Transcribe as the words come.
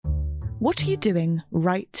What are you doing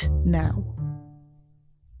right now?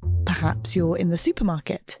 Perhaps you're in the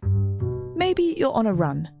supermarket. Maybe you're on a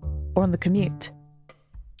run or on the commute.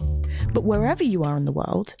 But wherever you are in the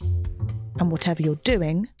world, and whatever you're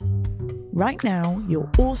doing, right now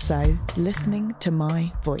you're also listening to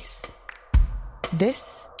my voice.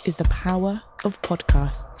 This is the power of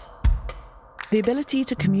podcasts. The ability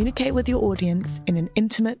to communicate with your audience in an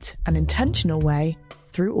intimate and intentional way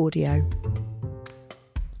through audio.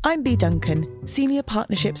 I'm Bea Duncan, Senior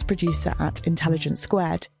Partnerships Producer at Intelligence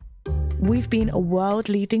Squared. We've been a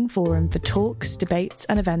world-leading forum for talks, debates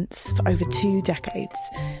and events for over 2 decades.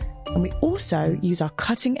 And we also use our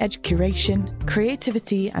cutting-edge curation,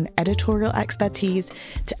 creativity and editorial expertise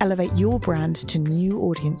to elevate your brand to new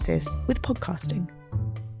audiences with podcasting.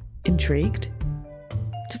 Intrigued?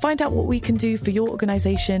 To find out what we can do for your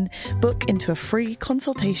organisation, book into a free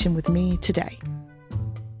consultation with me today.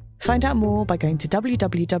 Find out more by going to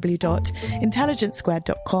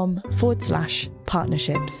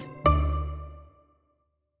www.intelligencesquared.com/partnerships.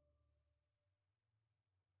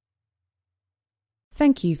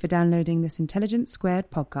 Thank you for downloading this Intelligence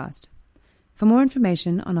Squared podcast. For more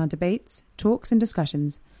information on our debates, talks and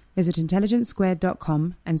discussions, visit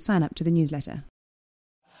intelligencesquared.com and sign up to the newsletter.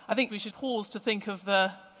 I think we should pause to think of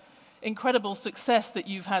the incredible success that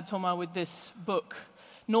you've had, Thomas, with this book.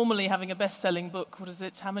 Normally having a best-selling book, what is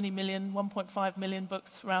it, how many million, 1.5 million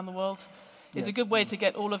books around the world, is a good way to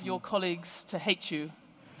get all of your colleagues to hate you.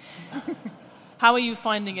 How are you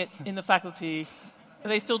finding it in the faculty? Do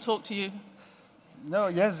they still talk to you? No,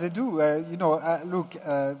 yes, they do. Look,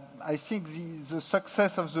 I think the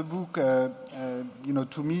success of the book,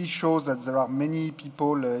 to me shows that there are many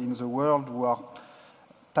people in the world who are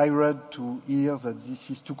tired to hear that this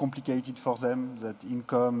is too complicated for them, that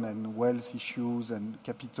income and wealth issues and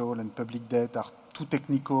capital and public debt are too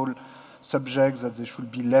technical subjects, that they should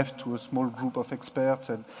be left to a small group of experts.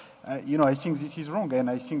 And, I think this is wrong. And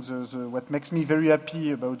I think what makes me very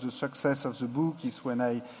happy about the success of the book is when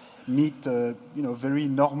I meet, very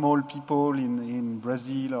normal people in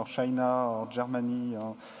Brazil or China or Germany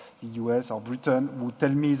or the US or Britain who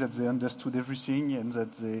tell me that they understood everything and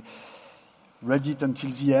that they read it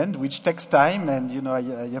until the end, which takes time. And,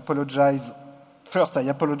 I apologize. First, I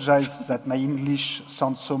apologize that my English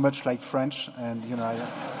sounds so much like French. And,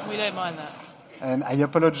 we don't mind that. And I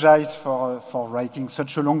apologize for writing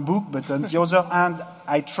such a long book, but on the other hand,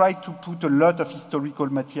 I try to put a lot of historical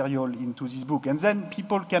material into this book, and then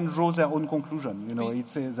people can draw their own conclusion. I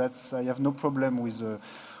have no problem with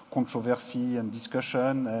controversy and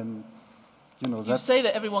discussion, and You say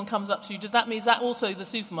that everyone comes up to you. Does that mean, is that also the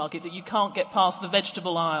supermarket, that you can't get past the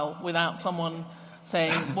vegetable aisle without someone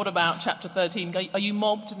saying, "What about chapter 13?" Are you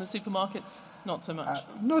mobbed in the supermarkets? Not so much.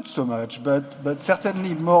 Not so much, but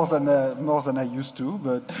certainly more than I used to.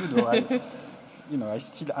 But I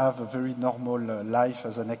still have a very normal life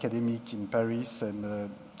as an academic in Paris,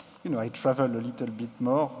 and I travel a little bit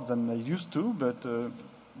more than I used to. But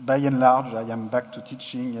by and large, I am back to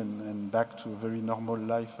teaching and back to a very normal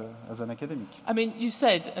life as an academic. I mean, you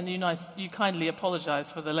said, and you kindly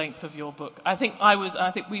apologised for the length of your book. I think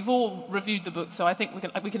we've all reviewed the book, so I think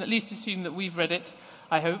we can at least assume that we've read it.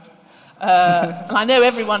 I hope. And I know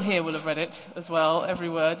everyone here will have read it as well, every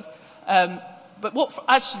word. But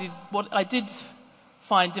what I did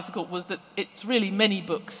find difficult was that it's really many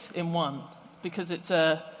books in one, because it's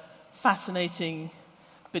a fascinating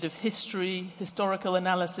bit of history, historical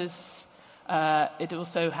analysis. It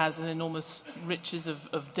also has an enormous riches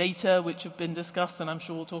of data which have been discussed, and I'm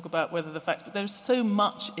sure we'll talk about whether the facts, but there's so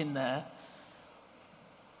much in there.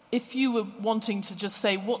 If you were wanting to just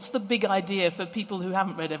say, what's the big idea for people who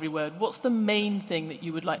haven't read every word? What's the main thing that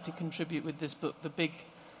you would like to contribute with this book, the big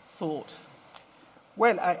thought?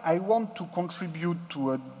 Well, I want to contribute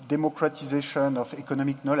to a democratization of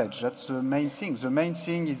economic knowledge. That's the main thing. The main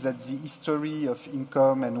thing is that the history of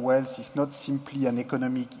income and wealth is not simply an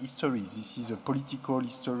economic history. This is a political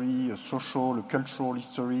history, a social, a cultural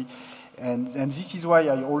history. And this is why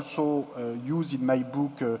I also use in my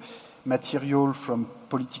book material from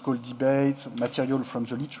political debates, material from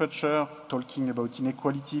the literature, talking about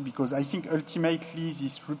inequality, because I think ultimately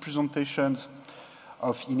these representations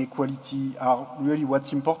of inequality are really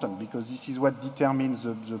what's important, because this is what determines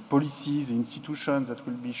the policies, the institutions that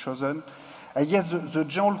will be chosen. I guess the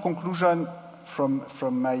general conclusion from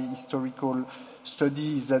my historical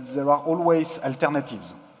study is that there are always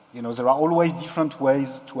alternatives. There are always different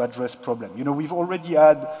ways to address problems. We've already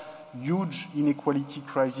had huge inequality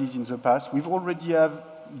crises in the past. We've already have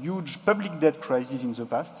huge public debt crises in the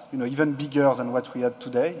past, even bigger than what we had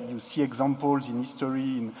today. You see examples in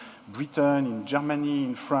history in Britain, in Germany,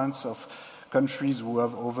 in France of countries who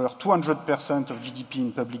have over 200% of GDP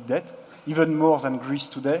in public debt, even more than Greece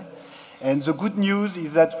today. And the good news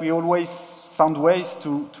is that we always found ways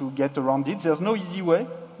to get around it. There's no easy way,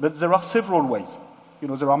 but there are several ways.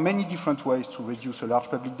 There are many different ways to reduce a large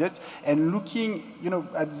public debt. And looking,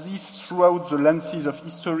 at this throughout the lenses of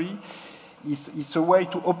history is a way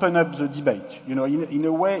to open up the debate. In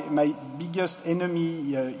a way, my biggest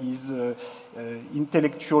enemy is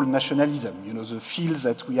intellectual nationalism. The feel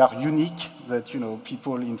that we are unique, that,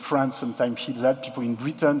 people in France sometimes feel that, people in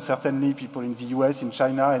Britain, certainly people in the US, in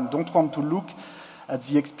China, and don't want to look at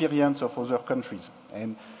the experience of other countries.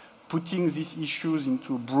 And putting these issues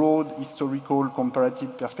into a broad historical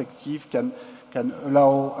comparative perspective can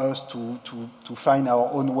allow us to find our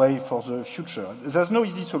own way for the future. There's no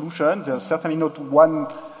easy solution. There's certainly not one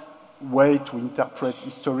way to interpret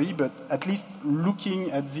history, but at least looking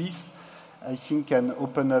at this, I think, can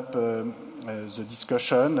open up the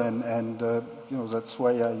discussion, and that's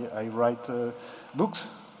why I write books.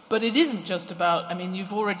 But it isn't just about,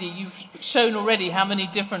 you've shown already how many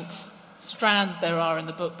different strands there are in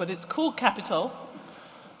the book, but it's called Capital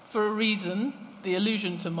for a reason. The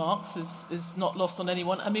allusion to Marx is not lost on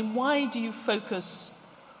anyone. Why do you focus,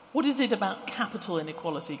 what is it about capital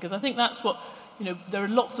inequality? Because I think that's what, there are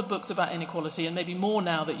lots of books about inequality, and maybe more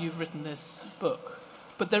now that you've written this book.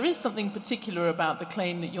 But there is something particular about the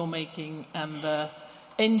claim that you're making and the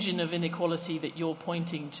engine of inequality that you're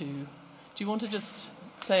pointing to. Do you want to just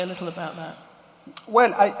say a little about that?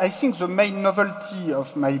 Well, I think the main novelty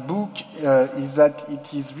of my book is that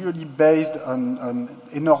it is really based on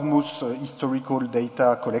enormous historical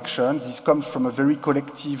data collection. This comes from a very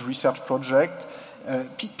collective research project.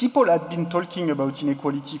 People had been talking about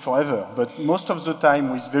inequality forever, but most of the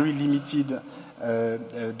time with very limited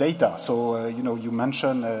data. So, you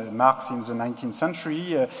mentioned Marx in the 19th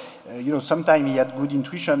century. Sometimes he had good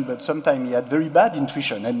intuition, but sometimes he had very bad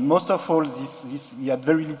intuition. And most of all, he had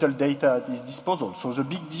very little data at his disposal. So the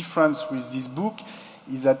big difference with this book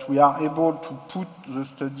is that we are able to put the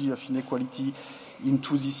study of inequality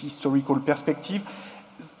into this historical perspective.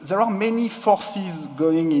 There are many forces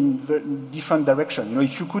going in different directions.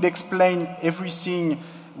 If you could explain everything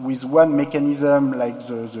with one mechanism, like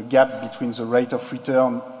the gap between the rate of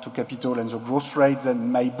return to capital and the growth rate, then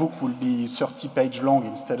my book will be 30-page long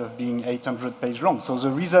instead of being 800-page long. So the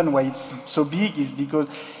reason why it's so big is because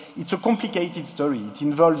it's a complicated story. It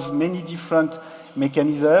involves many different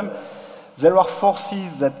mechanisms. There are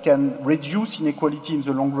forces that can reduce inequality in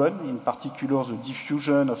the long run. In particular, the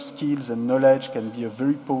diffusion of skills and knowledge can be a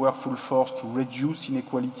very powerful force to reduce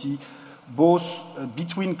inequality, both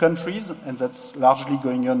between countries, and that's largely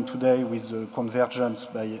going on today with the convergence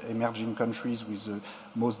by emerging countries with the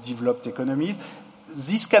most developed economies.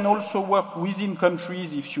 This can also work within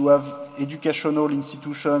countries if you have educational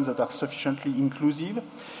institutions that are sufficiently inclusive.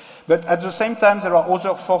 But at the same time, there are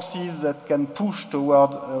other forces that can push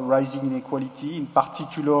toward rising inequality, in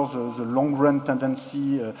particular the long-run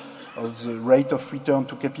tendency of the rate of return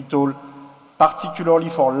to capital, particularly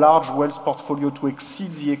for large wealth portfolio, to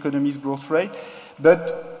exceed the economy's growth rate.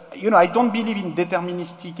 But, I don't believe in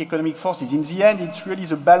deterministic economic forces. In the end, it's really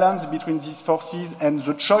the balance between these forces and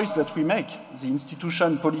the choice that we make, the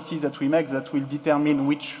institution policies that we make, that will determine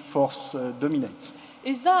which force dominates.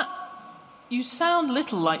 Is that... You sound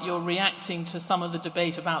little like you're reacting to some of the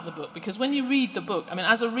debate about the book, because when you read the book,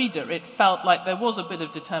 as a reader, it felt like there was a bit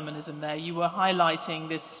of determinism there. You were highlighting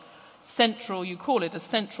this central, you call it a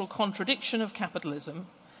central contradiction of capitalism,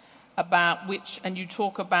 about which, and you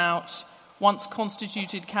talk about once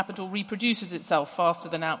constituted capital reproduces itself faster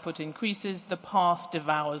than output increases, the past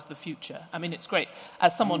devours the future. It's great.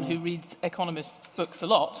 As someone who reads economist books a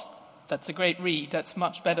lot, that's a great read. That's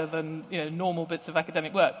much better than normal bits of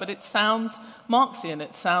academic work. But it sounds Marxian.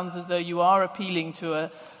 It sounds as though you are appealing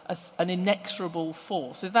to an inexorable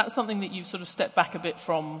force. Is that something that you've sort of stepped back a bit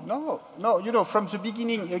from? No. From the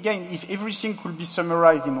beginning, again, if everything could be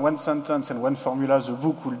summarized in one sentence and one formula, the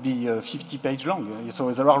book would be 50-page long.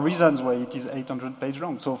 So there are reasons why it is 800-page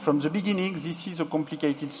long. So from the beginning, this is a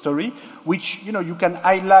complicated story, which, you can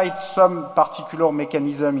highlight some particular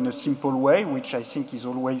mechanism in a simple way, which I think is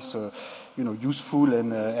always useful,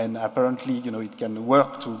 and apparently, it can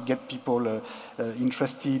work to get people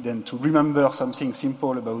interested and to remember something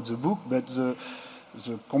simple about the book. But the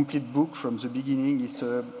complete book from the beginning is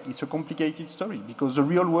a complicated story, because the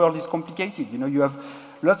real world is complicated. You have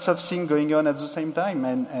lots of things going on at the same time,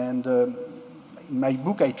 and in my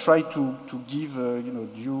book I try to give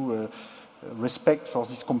due respect for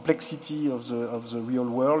this complexity of the real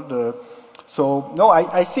world. So, no,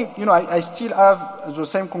 I think, I still have the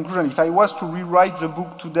same conclusion. If I was to rewrite the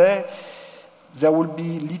book today, there will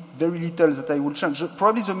be very little that I will change.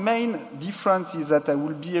 Probably the main difference is that I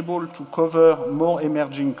will be able to cover more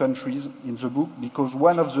emerging countries in the book, because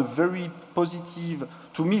one of the very positive,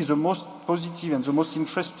 to me, the most positive and the most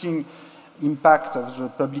interesting impact of the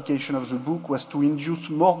publication of the book was to induce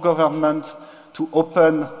more government to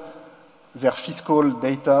open their fiscal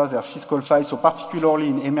data, their fiscal files, so particularly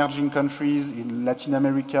in emerging countries, in Latin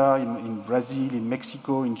America, in Brazil, in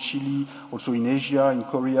Mexico, in Chile, also in Asia, in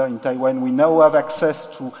Korea, in Taiwan. We now have access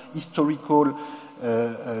to historical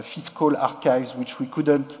fiscal archives which we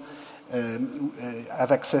couldn't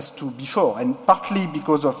have access to before, and partly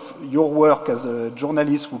because of your work as a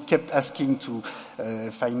journalist who kept asking to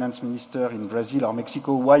finance minister in Brazil or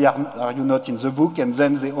Mexico, why are you not in the book? And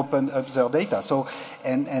then they opened up their data. So,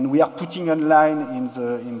 and we are putting online in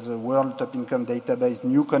the World Top Income Database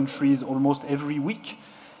new countries almost every week.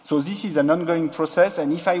 So this is an ongoing process.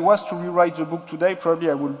 And if I was to rewrite the book today,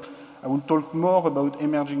 probably I would talk more about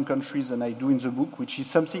emerging countries than I do in the book, which is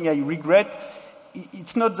something I regret.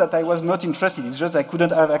 It's not that I was not interested, it's just I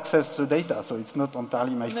couldn't have access to data, so it's not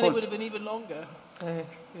entirely my fault. Then it would have been even longer.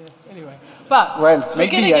 Anyway. But well,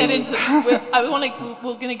 we're going to get into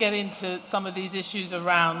we're going to get into some of these issues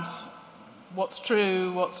around what's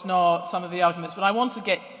true, what's not, some of the arguments. But I want to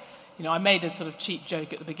get, I made a sort of cheap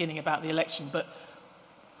joke at the beginning about the election, but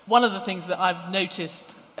one of the things that I've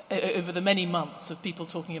noticed over the many months of people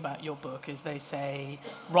talking about your book is they say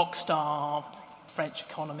rock star, French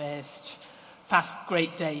economist, fast,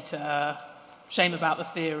 great data, shame about the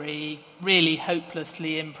theory, really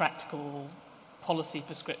hopelessly impractical policy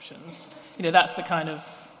prescriptions. That's the kind of,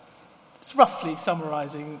 it's roughly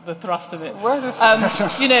summarising the thrust of it.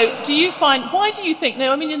 Do you find, why do you think,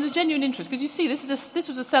 in the genuine interest, because you see this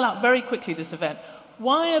was a sellout very quickly, this event.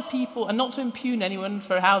 Why are people, and not to impugn anyone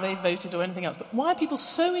for how they voted or anything else, but why are people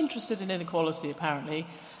so interested in inequality, apparently,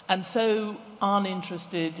 and so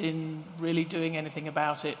uninterested in really doing anything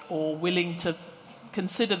about it or willing to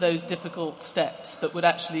consider those difficult steps that would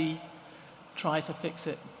actually try to fix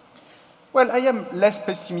it? Well, I am less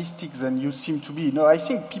pessimistic than you seem to be. I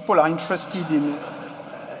think people are interested in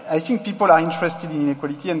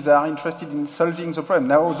inequality, and they are interested in solving the problem.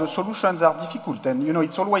 Now, the solutions are difficult, and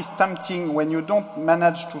it's always tempting when you don't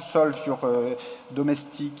manage to solve your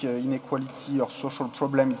domestic inequality or social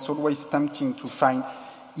problem. It's always tempting to find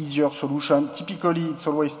easier solution. Typically, it's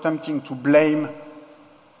always tempting to blame,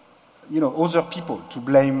 other people, to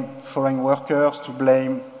blame foreign workers, to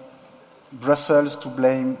blame Brussels, to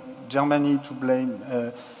blame Germany, to blame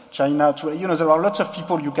China. There are lots of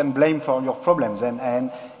people you can blame for your problems,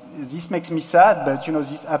 and this makes me sad. But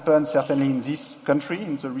this happened certainly in this country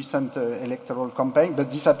in the recent electoral campaign. But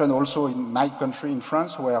this happened also in my country, in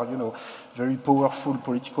France, where very powerful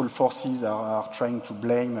political forces are trying to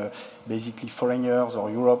blame basically foreigners or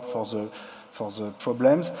Europe for the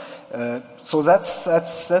problems. So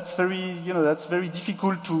that's very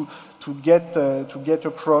difficult to get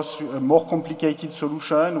across a more complicated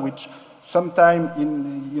solution, which sometimes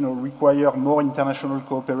require more international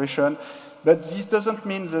cooperation. But this doesn't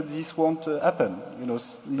mean that this won't happen.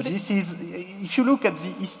 If you look at the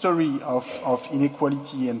history of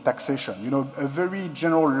inequality and taxation, a very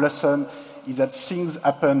general lesson is that things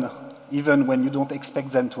happen even when you don't expect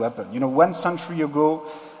them to happen. 1 century ago,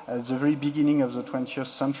 at the very beginning of the 20th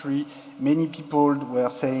century, many people were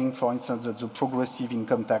saying, for instance, that the progressive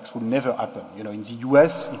income tax would never happen. In the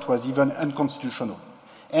US, it was even unconstitutional.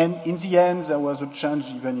 And in the end, there was a change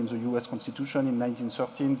even in the US Constitution. In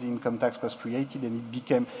 1913, the income tax was created, and it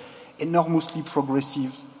became enormously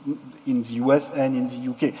progressive in the US and in the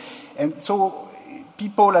UK. And so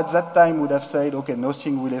people at that time would have said, okay,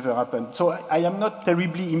 nothing will ever happen. So I am not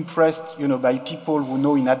terribly impressed, by people who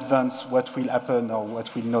know in advance what will happen or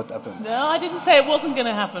what will not happen. No, I didn't say it wasn't going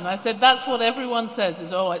to happen. I said that's what everyone says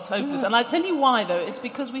is, it's hopeless. Yeah. And I tell you why, though. It's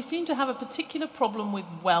because we seem to have a particular problem with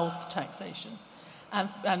wealth taxation. And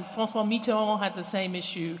François Mitterrand had the same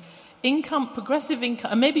issue. Progressive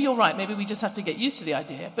income, and maybe you're right, maybe we just have to get used to the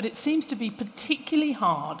idea, but it seems to be particularly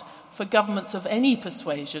hard for governments of any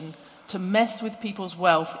persuasion to mess with people's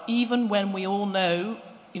wealth, even when we all know,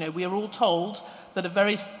 we are all told that a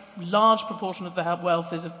very large proportion of the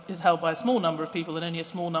wealth is held by a small number of people and only a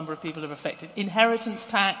small number of people are affected. Inheritance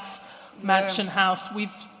tax, mansion house,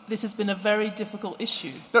 this has been a very difficult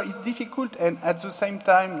issue. No, it's difficult, and at the same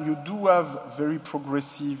time, you do have very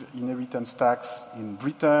progressive inheritance tax in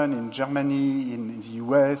Britain, in Germany, in the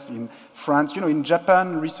US, in France. In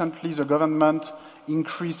Japan, recently, the government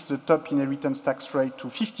increased the top inheritance tax rate to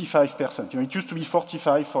 55%. It used to be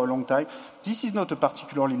 45% for a long time. This is not a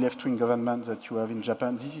particularly left-wing government that you have in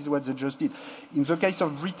Japan. This is what they just did. In the case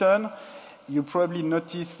of Britain, you probably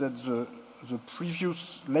noticed that the the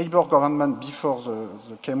previous Labour government, before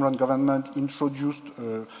the Cameron government, introduced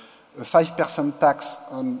a 5% tax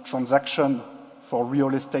on transaction for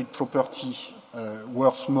real estate property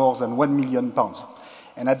worth more than £1 million.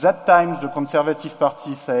 And at that time, the Conservative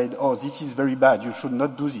Party said, oh, this is very bad, you should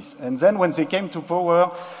not do this. And then when they came to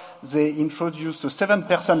power, they introduced a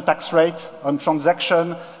 7% tax rate on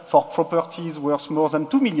transaction for properties worth more than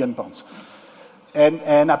 £2 million.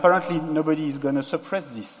 And apparently nobody is going to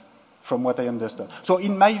suppress this, from what I understand. So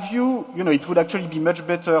in my view, it would actually be much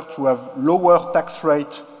better to have lower tax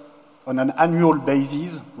rate on an annual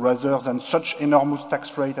basis rather than such enormous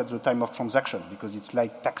tax rate at the time of transaction, because it's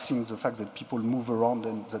like taxing the fact that people move around,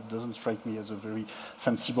 and that doesn't strike me as a very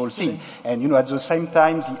sensible thing. And, at the same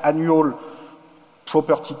time, the annual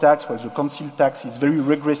property tax, well, the council tax is very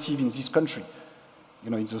regressive in this country.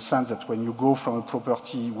 In the sense that when you go from a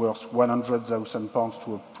property worth £100,000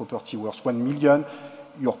 to a property worth 1 million,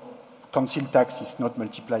 your council tax is not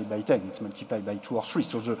multiplied by 10, it's multiplied by 2 or 3.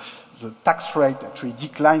 So the tax rate actually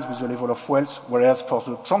declines with the level of wealth, whereas for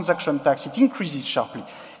the transaction tax, it increases sharply.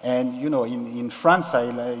 And, in France,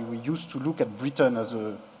 we used to look at Britain as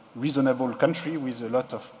a reasonable country with a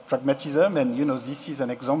lot of pragmatism, and, this is an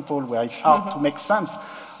example where it's hard to make sense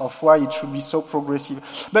of why it should be so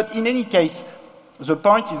progressive. But in any case, the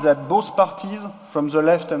point is that both parties, from the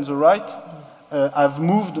left and the right, have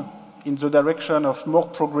moved in the direction of more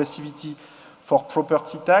progressivity for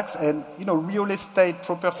property tax. And, real estate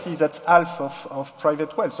property, that's half of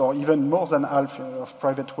private wealth, or even more than half of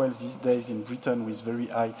private wealth these days in Britain with very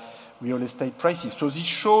high real estate prices. So this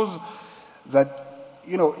shows that,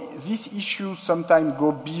 these issues sometimes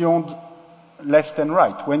go beyond left and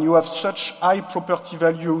right. When you have such high property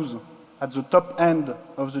values at the top end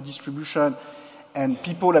of the distribution, and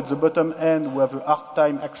people at the bottom end who have a hard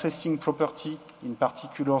time accessing property, in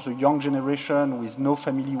particular the young generation with no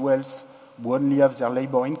family wealth, who only have their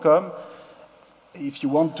labor income. If you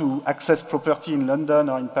want to access property in London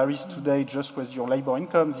or in Paris today just with your labor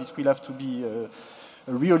income, this will have to be a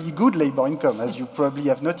really good labor income, as you probably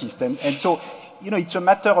have noticed. And so, it's a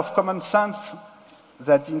matter of common sense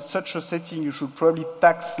that in such a setting you should probably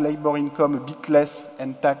tax labor income a bit less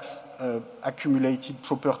and tax accumulated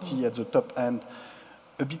property at the top end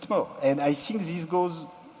a bit more. And I think this goes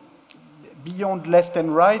beyond left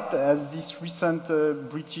and right, as this recent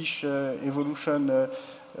British evolution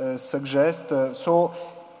suggests. So,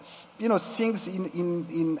 things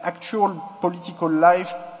in actual political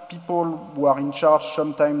life, people who are in charge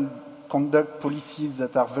sometimes conduct policies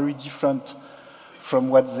that are very different from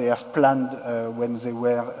what they have planned when they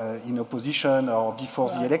were in opposition or before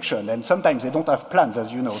the election. And sometimes they don't have plans,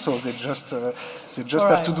 as you know, so they just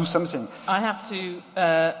have to do something. I have to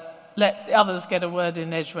let the others get a word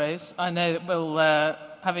in edgeways. I know that we'll,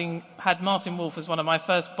 having had Martin Wolf as one of my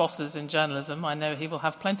first bosses in journalism, I know he will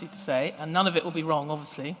have plenty to say, and none of it will be wrong,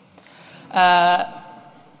 obviously.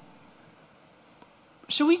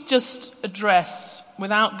 Shall we just address,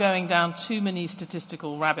 without going down too many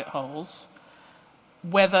statistical rabbit holes,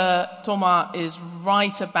 whether Thomas is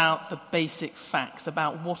right about the basic facts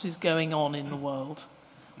about what is going on in the world?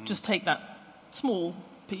 Just take that small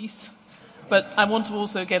piece. But I want to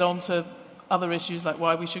also get on to other issues like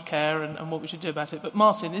why we should care and what we should do about it. But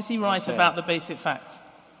Martin, is he right about the basic facts?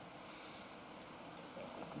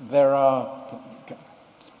 There are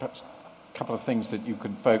perhaps a couple of things that you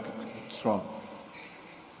can focus on.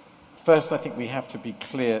 First, I think we have to be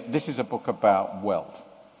clear, this is a book about wealth.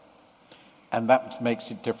 And that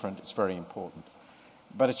makes it different. It's very important.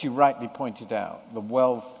 But as you rightly pointed out, the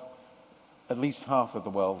wealth, at least half of the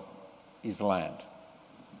wealth, is land.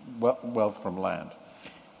 Wealth from land.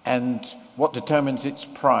 And what determines its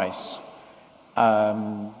price,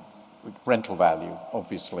 rental value,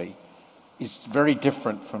 obviously, is very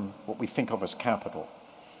different from what we think of as capital.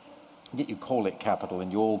 Yet you call it capital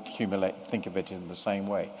and you all think of it in the same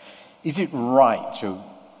way. Is it right to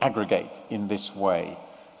aggregate in this way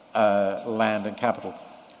land and capital?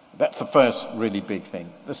 That's the first really big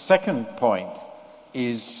thing. The second point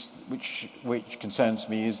is, which concerns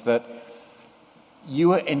me, is that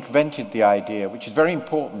you invented the idea, which is very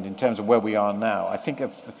important in terms of where we are now. I think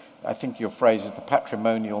your phrase is the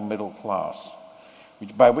patrimonial middle class,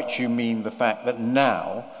 by which you mean the fact that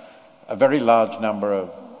now a very large number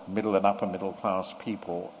of middle and upper middle class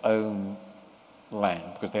people own land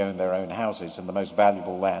because they own their own houses, and the most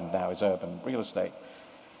valuable land now is urban real estate.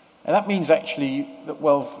 And that means actually that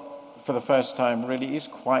wealth, for the first time, really is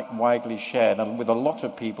quite widely shared, and with a lot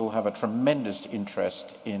of people have a tremendous interest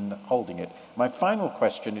in holding it. My final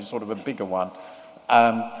question is sort of a bigger one.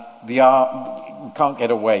 You can't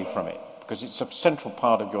get away from it, because it's a central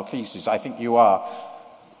part of your thesis. I think you are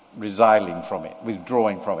resiling from it,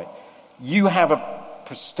 withdrawing from it. You have a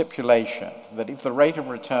stipulation that if the rate of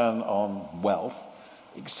return on wealth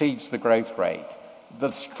exceeds the growth rate,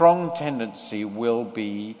 the strong tendency will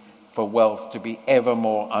be for wealth to be ever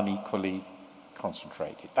more unequally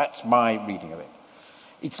concentrated. That's my reading of it.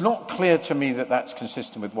 It's not clear to me that that's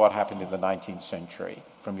consistent with what happened in the 19th century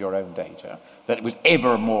from your own data, that it was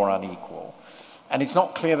ever more unequal. And it's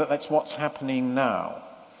not clear that that's what's happening now.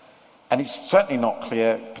 And it's certainly not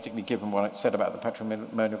clear, particularly given what I said about the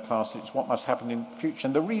patrimonial class, it's what must happen in the future.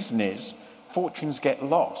 And the reason is fortunes get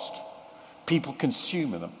lost. People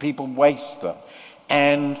consume them. People waste them.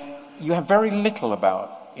 And you have very little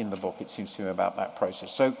about, in the book, it seems to me, about that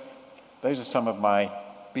process. So those are some of my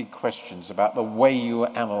big questions about the way you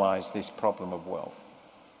analyse this problem of wealth.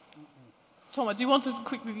 Thomas, do you want to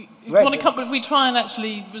quickly... if we try and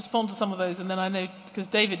actually respond to some of those, and then I know, because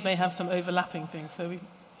David may have some overlapping things, so we...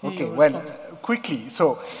 Okay, quickly.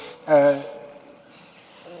 So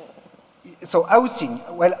housing.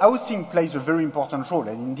 Well, housing plays a very important role,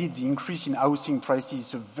 and indeed the increase in housing prices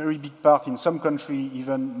is a very big part. In some countries,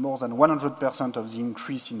 even more than 100% of the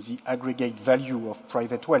increase in the aggregate value of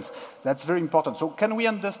private wealth. That's very important. So can we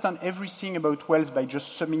understand everything about wealth by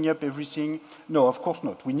just summing up everything? No, of course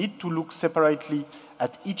not. We need to look separately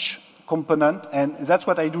at each component, and that's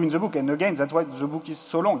what I do in the book. And again, that's why the book is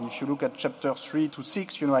so long. If you look at chapter 3 to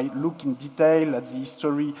 6, I look in detail at the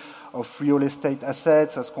history of real estate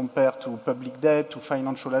assets as compared to public debt, to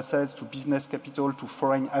financial assets, to business capital, to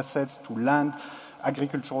foreign assets, to land,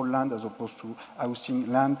 agricultural land as opposed to housing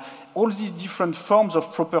land. All these different forms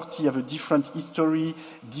of property have a different history,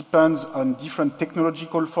 depends on different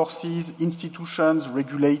technological forces, institutions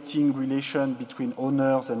regulating relation between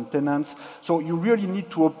owners and tenants. So you really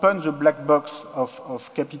need to open the black box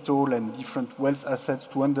of capital and different wealth assets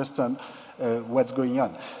to understand what's going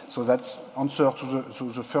on. So that's answer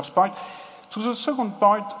to the first point. To the second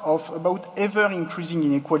point about ever-increasing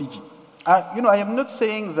inequality. I am not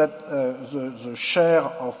saying that the share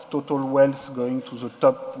of total wealth going to the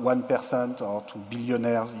top 1% or to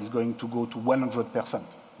billionaires is going to go to 100%.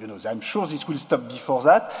 I'm sure this will stop before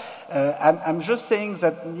that. I'm just saying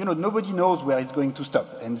that, nobody knows where it's going to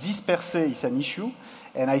stop. And this per se is an issue.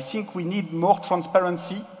 And I think we need more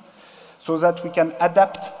transparency so that we can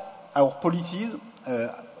adapt our policies,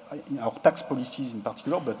 our tax policies in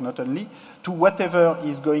particular, but not only, to whatever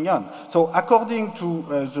is going on. So according to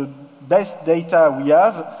the best data we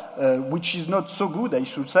have, which is not so good, I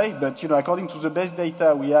should say, but according to the best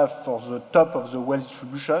data we have for the top of the wealth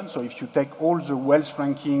distribution, so if you take all the wealth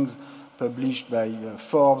rankings published by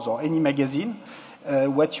Forbes or any magazine,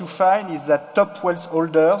 what you find is that top wealth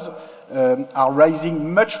holders are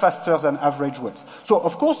rising much faster than average wealth. So,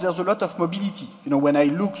 of course, there's a lot of mobility. When I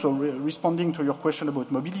look, responding to your question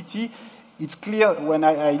about mobility, it's clear when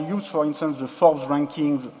I use, for instance, the Forbes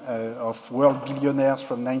rankings of world billionaires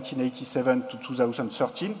from 1987 to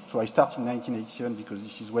 2013. So I start in 1987 because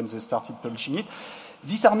this is when they started publishing it.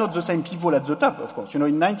 These are not the same people at the top, of course. In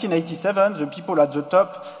 1987, the people at the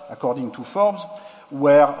top, according to Forbes,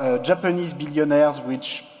 were Japanese billionaires,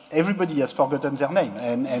 which everybody has forgotten their name.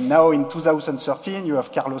 And now in 2013, you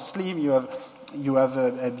have Carlos Slim, you have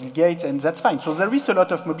Bill Gates, and that's fine. So there is a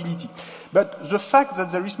lot of mobility. But the fact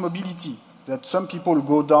that there is mobility, that some people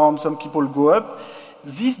go down, some people go up,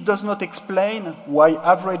 this does not explain why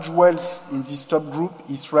average wealth in this top group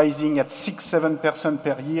is rising at 6-7%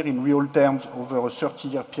 per year in real terms over a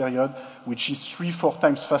 30-year period, which is 3-4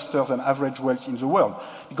 times faster than average wealth in the world.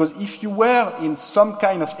 Because if you were in some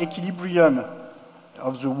kind of equilibrium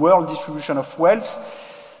of the world distribution of wealth,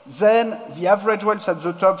 then the average wealth at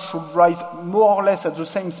the top should rise more or less at the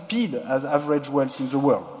same speed as average wealth in the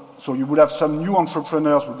world. So you would have some new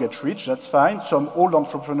entrepreneurs who get rich, that's fine. Some old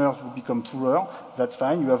entrepreneurs who become poorer, that's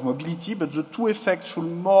fine. You have mobility, but the two effects should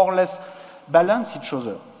more or less balance each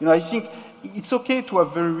other. I think it's okay to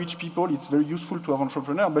have very rich people, it's very useful to have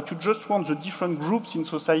entrepreneurs, but you just want the different groups in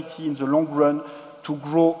society in the long run to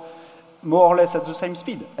grow more or less at the same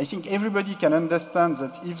speed. I think everybody can understand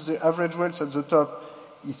that if the average wealth at the top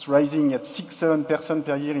is rising at 6-7%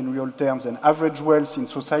 per year in real terms, and average wealth in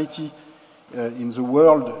society in the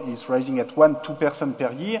world is rising at 1-2%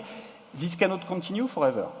 per year, this cannot continue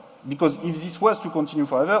forever. Because if this was to continue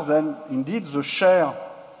forever, then indeed the share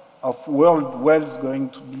of world wealth going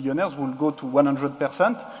to billionaires will go to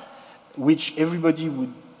 100%, which everybody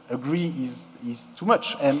would agree is too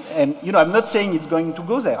much. And I'm not saying it's going to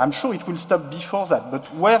go there. I'm sure it will stop before that.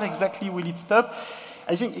 But where exactly will it stop?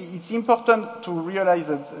 I think it's important to realize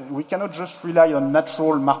that we cannot just rely on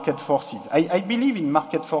natural market forces. I believe in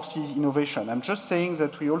market forces innovation. I'm just saying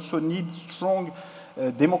that we also need strong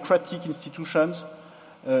democratic institutions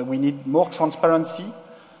We need more transparency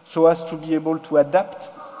so as to be able to adapt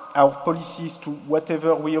our policies to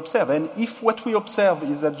whatever we observe. And if what we observe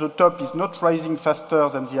is that the top is not rising faster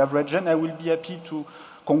than the average, then I will be happy to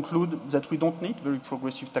conclude that we don't need very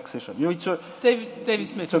progressive taxation. It's a David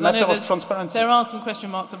Smith, it's a matter of transparency. There are some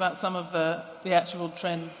question marks about some of the actual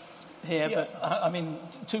trends here. Yeah, but I mean,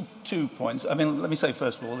 two points. I mean, let me say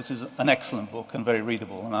first of all, this is an excellent book and very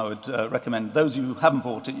readable, and I would recommend those of you who haven't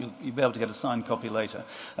bought it, you'll be able to get a signed copy later.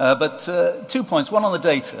 But 2 points. One on the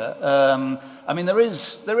data. I mean, there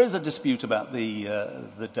is a dispute about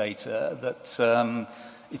the data. That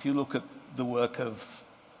if you look at the work of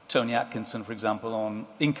Tony Atkinson, for example, on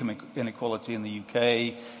income inequality in the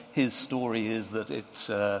UK, his story is that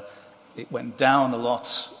it went down a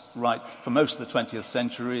lot right for most of the 20th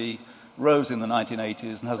century, rose in the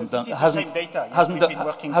 1980s, and hasn't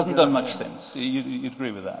done much since. You'd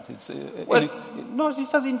agree with that? No,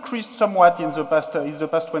 this has increased somewhat in the past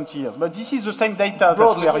 20 years, but this is the same data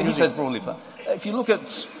broadly, that we are using. He says broadly. If you look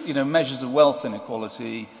at measures of wealth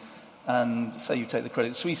inequality, and say you take the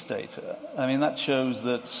Credit Suisse data, I mean that shows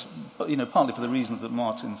that partly for the reasons that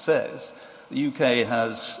Martin says, the UK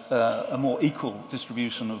has a more equal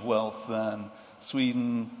distribution of wealth than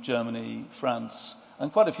Sweden, Germany, France,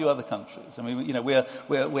 and quite a few other countries. I mean,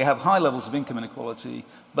 we have high levels of income inequality,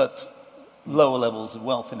 but lower levels of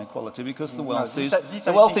wealth inequality because the wealth is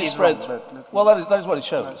spread. Well, that is what it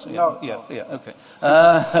shows. Okay.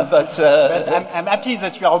 But I'm happy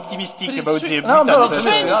that you are optimistic about the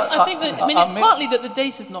trends. I think that it's partly that the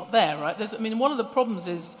data's not there, right? One of the problems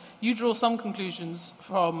is you draw some conclusions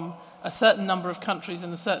from a certain number of countries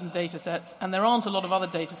and a certain data sets, and there aren't a lot of other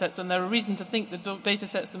data sets, and there are reasons to think the data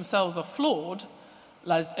sets themselves are flawed,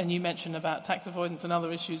 and you mentioned about tax avoidance and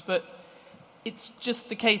other issues, but it's just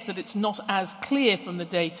the case that it's not as clear from the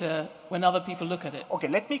data when other people look at it. Okay,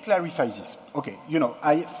 let me clarify this. Okay,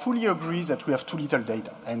 I fully agree that we have too little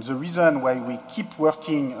data. And the reason why we keep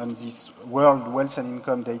working on this World Wealth and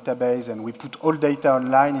Income database and we put all data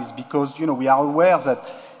online is because, we are aware that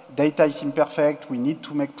data is imperfect, we need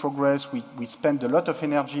to make progress, we spend a lot of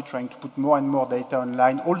energy trying to put more and more data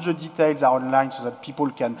online. All the details are online so that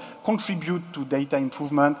people can contribute to data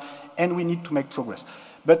improvement, and we need to make progress.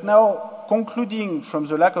 But now, concluding from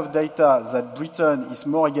the lack of data that Britain is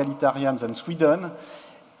more egalitarian than Sweden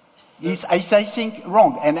is, I think,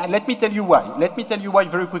 wrong. And let me tell you why. Let me tell you why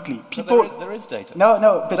very quickly. There is data.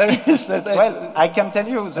 No, but well, I can tell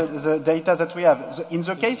you the data that we have. In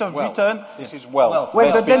the case of Britain, this is wealth.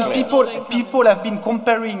 Well, but then people have been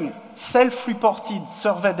comparing self-reported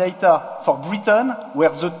survey data for Britain, where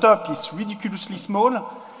the top is ridiculously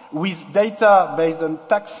small, with data based on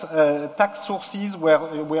tax sources where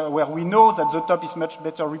we know that the top is much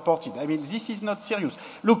better reported. I mean, this is not serious.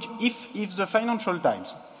 Look, if the Financial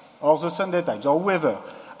Times or the Sunday Times or whoever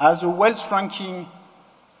has a wealth ranking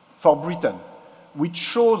for Britain, which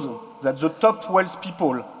shows that the top wealth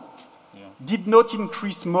people did not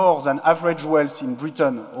increase more than average wealth in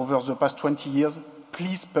Britain over the past 20 years,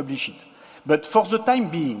 please publish it. But for the time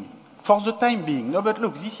being, no, but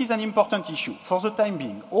look, this is an important issue. For the time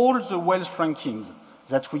being, all the wealth rankings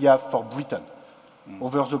that we have for Britain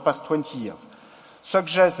over the past 20 years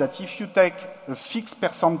suggest that if you take a fixed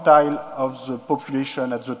percentile of the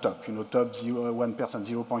population at the top, top 1%, 0.1,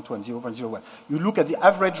 0.01, you look at the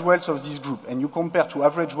average wealth of this group and you compare to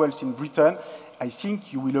average wealth in Britain, I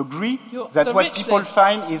think you will agree that what people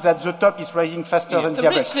find is that the top is rising faster than the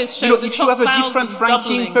average. If you have a different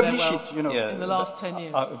ranking, publish it. In the last 10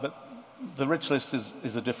 years. But the rich list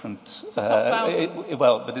is a different. It's the top 1,000.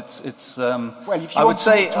 But it's. Well, if you want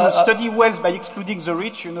to study wealth by excluding the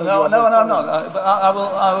rich, No. But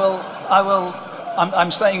I will.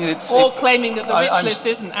 I'm saying it's. Or claiming that the rich list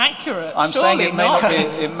isn't accurate. I'm saying it may not be.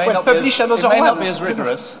 It may not be as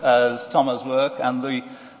rigorous as Thomas' work and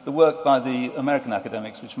the work by the American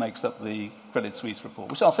academics, which makes up the Credit Suisse report,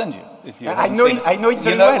 which I'll send you if you. I know it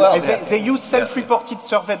very well. They use self-reported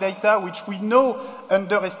survey data, which we know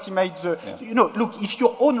underestimate the. Look, if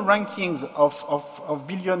your own rankings of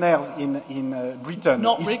billionaires in Britain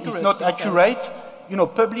is not accurate,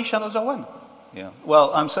 publish another one. Yeah.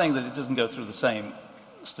 Well, I'm saying that it doesn't go through the same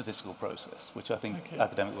statistical process, which I think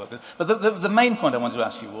academic work does. But the main point I wanted to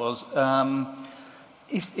ask you was.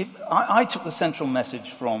 If I took the central message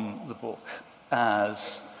from the book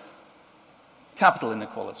as capital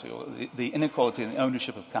inequality, or the inequality in the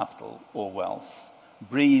ownership of capital or wealth,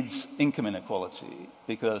 breeds income inequality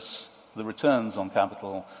because the returns on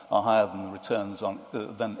capital are higher than the returns on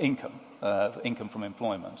than income from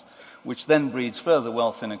employment, which then breeds further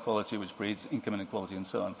wealth inequality, which breeds income inequality, and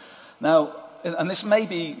so on. Now, and this may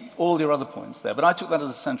be all your other points there, but I took that as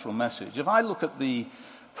a central message. If I look at the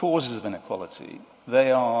causes of inequality,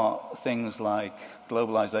 they are things like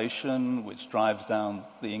globalization, which drives down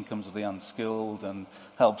the incomes of the unskilled and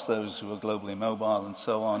helps those who are globally mobile and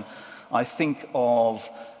so on. I think of,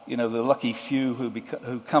 the lucky few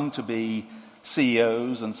who come to be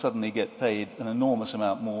CEOs and suddenly get paid an enormous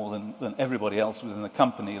amount more than everybody else within the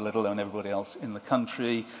company, let alone everybody else in the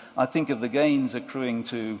country. I think of the gains accruing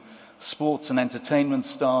to sports and entertainment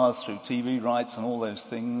stars through TV rights and all those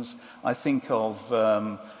things. I think of,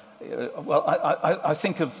 I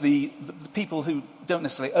think of the people who don't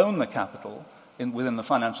necessarily own the capital within the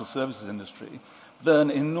financial services industry,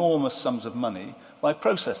 earn enormous sums of money by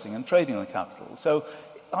processing and trading the capital. So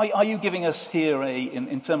are you giving us here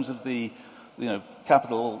in terms of the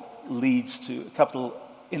capital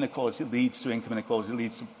inequality leads to income inequality,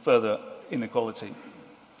 leads to further inequality?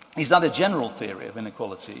 Is that a general theory of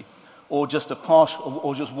inequality, or just a partial,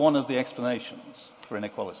 or just one of the explanations for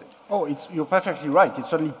inequality? You're perfectly right.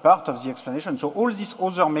 It's only part of the explanation. So all these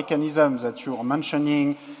other mechanisms that you're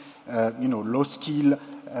mentioning, low skill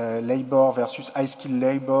labor versus high skill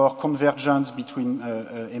labor, convergence between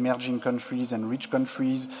emerging countries and rich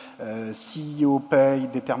countries, CEO pay,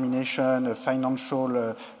 determination,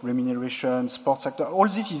 financial remuneration, sports sector. All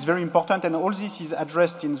this is very important, and all this is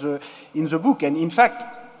addressed in the book. And in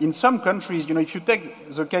fact, in some countries, if you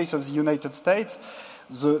take the case of the United States,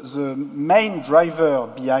 the main driver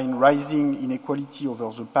behind rising inequality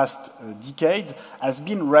over the past decades has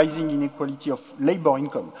been rising inequality of labor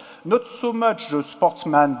income. Not so much the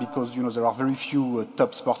sportsman, because there are very few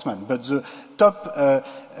top sportsmen, but the top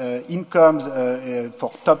incomes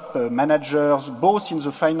for top managers, both in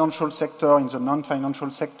the financial sector, in the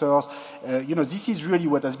non-financial sectors. This is really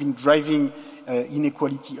what has been driving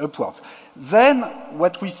inequality upwards. Then,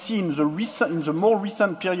 what we see in the more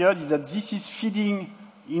recent period is that this is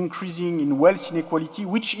increasing in wealth inequality,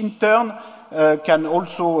 which in turn can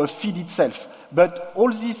also feed itself. But all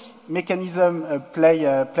these mechanisms play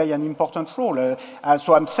an important role.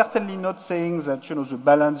 So I'm certainly not saying that the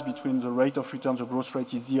balance between the rate of return, the growth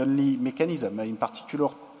rate, is the only mechanism. In particular,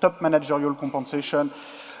 top managerial compensation,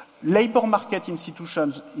 labor market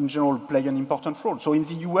institutions in general play an important role. So in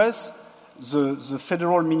the US, the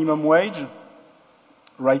federal minimum wage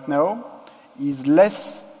right now is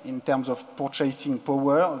less in terms of purchasing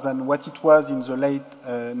power than what it was in the late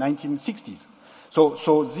 1960s.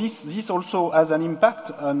 So this also has an impact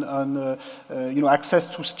on access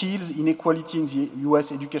to skills, inequality in the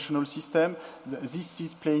U.S. educational system. This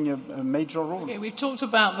is playing a major role. Okay, we've talked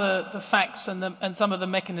about the facts and some of the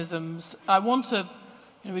mechanisms.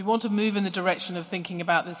 We want to move in the direction of thinking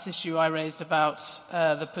about this issue I raised about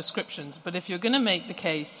the prescriptions. But if you're going to make the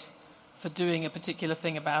case for doing a particular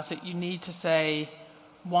thing about it, you need to say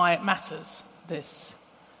why it matters, this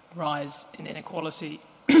rise in inequality.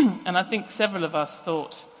 And I think several of us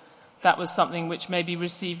thought that was something which maybe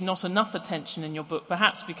received not enough attention in your book,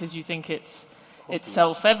 perhaps because you think it's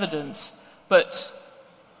self-evident. But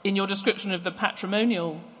in your description of the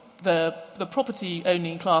patrimonial, the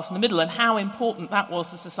property-owning class in the middle, and how important that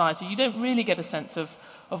was to society, you don't really get a sense of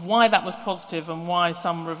why that was positive and why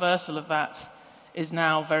some reversal of that is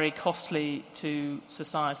now very costly to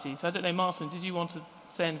society. So I don't know, Martin, did you want to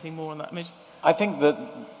say anything more on that? I think that,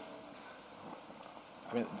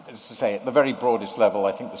 as to say, at the very broadest level,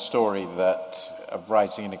 I think the story of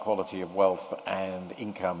rising inequality of wealth and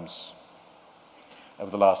incomes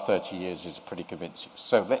over the last 30 years is pretty convincing.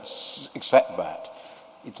 So let's accept that.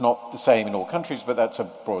 It's not the same in all countries, but that's a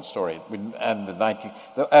broad story. And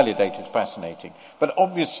the earlier data is fascinating. But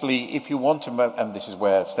obviously, if you want to, and this is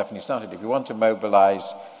where Stephanie started, if you want to mobilize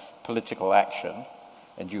political action,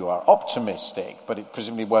 and you are optimistic, but it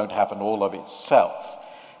presumably won't happen all of itself,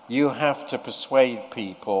 you have to persuade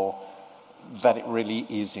people that it really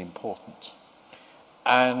is important.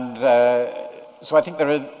 And so I think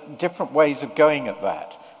there are different ways of going at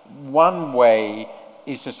that. One way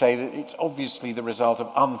is to say that it's obviously the result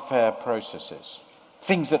of unfair processes,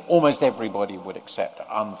 things that almost everybody would accept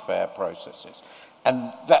are unfair processes.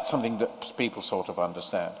 And that's something that people sort of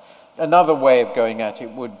understand. Another way of going at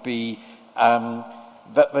it would be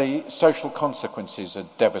that the social consequences are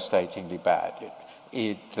devastatingly bad.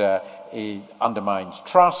 It undermines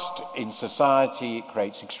trust in society, it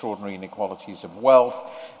creates extraordinary inequalities of wealth,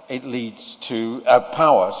 it leads to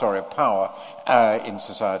power in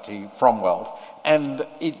society from wealth, and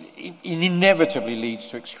it inevitably leads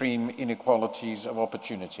to extreme inequalities of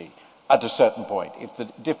opportunity. at a certain point. If the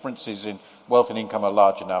differences in wealth and income are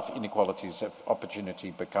large enough, inequalities of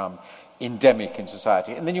opportunity become endemic in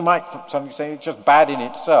society. And then you might suddenly say it's just bad in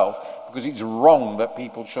itself because it's wrong that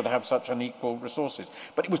people should have such unequal resources.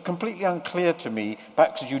 But it was completely unclear to me,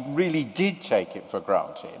 perhaps you really did take it for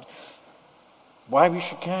granted, why we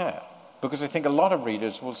should care. Because I think a lot of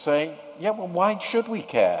readers will say, yeah, well, why should we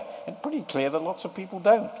care? And pretty clear that lots of people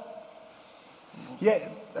don't. Yeah,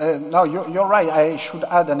 no, you're right. I should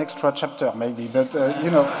add an extra chapter maybe, but,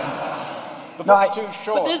 The book's too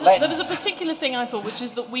short. But there's a particular thing I thought, which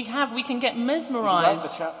is that we can get mesmerised.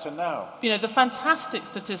 Write the chapter now. The fantastic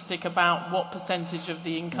statistic about what percentage of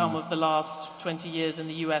the income of the last 20 years in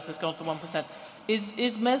the US has gone to 1%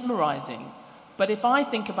 is mesmerising. But if I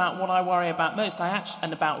think about what I worry about most,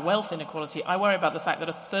 and about wealth inequality, I worry about the fact that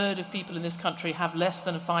a third of people in this country have less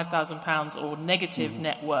than £5,000 or negative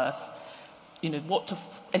net worth.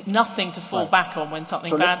 Nothing to fall back on when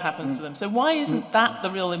something bad happens to them. So why isn't that the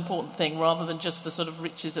real important thing, rather than just the sort of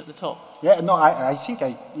riches at the top? Yeah, no, I think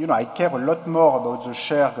I care a lot more about the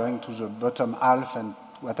share going to the bottom half and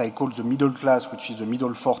what I call the middle class, which is the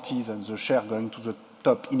middle 40s, and the share going to the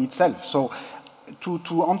top in itself. So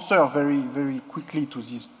to answer very, very quickly to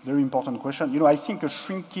this very important question, I think a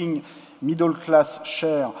shrinking middle class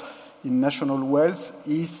share in national wealth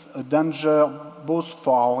is a danger both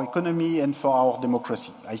for our economy and for our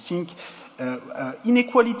democracy. I think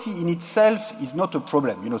inequality in itself is not a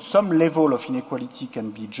problem. Some level of inequality can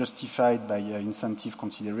be justified by incentive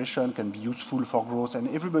consideration, can be useful for growth, and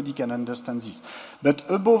everybody can understand this. But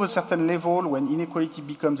above a certain level, when inequality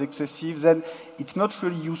becomes excessive, then it's not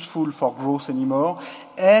really useful for growth anymore,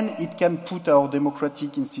 and it can put our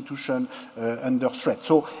democratic institution under threat.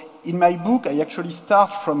 So in my book, I actually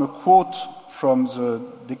start from a quote from the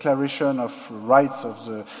Declaration of Rights of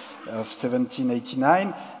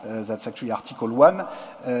 1789, that's actually Article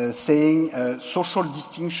 1, saying social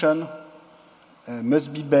distinction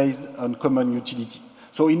must be based on common utility.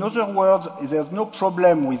 So in other words, there's no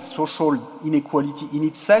problem with social inequality in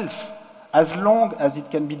itself, as long as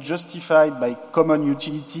it can be justified by common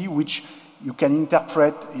utility, which you can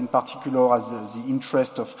interpret in particular as the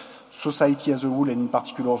interest of society as a whole, and in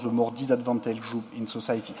particular the more disadvantaged group in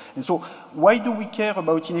society. And so why do we care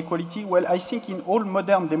about inequality? Well, I think in all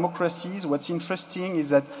modern democracies, what's interesting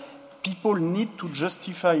is that people need to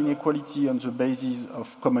justify inequality on the basis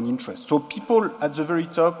of common interest. So people at the very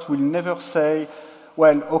top will never say,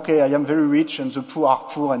 well, okay, I am very rich and the poor are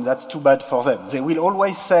poor and that's too bad for them. They will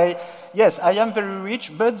always say, yes, I am very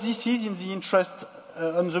rich, but this is in the interest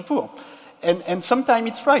on the poor. And sometimes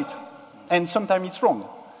it's right, and sometimes it's wrong.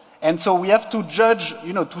 And so we have to judge,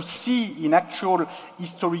 to see in actual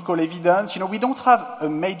historical evidence. We don't have a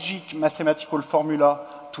magic mathematical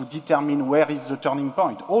formula to determine where is the turning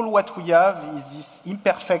point. All what we have is this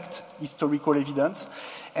imperfect historical evidence.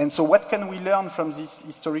 And so what can we learn from this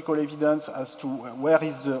historical evidence as to where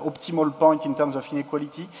is the optimal point in terms of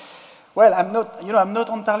inequality? Well, I'm not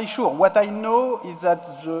entirely sure. What I know is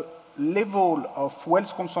that the level of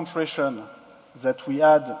wealth concentration that we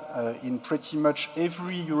had in pretty much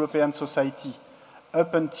every European society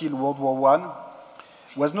up until World War I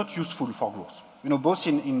was not useful for growth. Both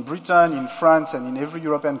in Britain, in France, and in every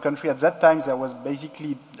European country, at that time there was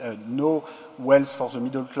basically no wealth for the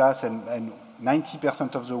middle class, and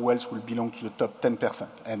 90% of the wealth will belong to the top 10%.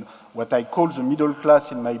 And what I call the middle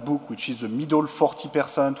class in my book, which is the middle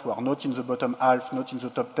 40% who are not in the bottom half, not in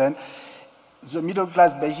the top 10, the middle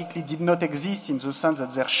class basically did not exist in the sense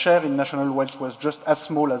that their share in national wealth was just as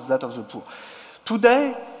small as that of the poor.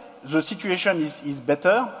 Today, the situation is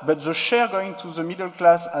better, but the share going to the middle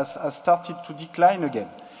class has started to decline again.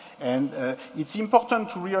 And it's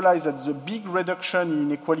important to realize that the big reduction in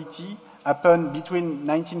inequality happened between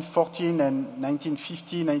 1914 and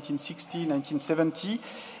 1950, 1960, 1970.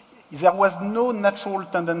 There was no natural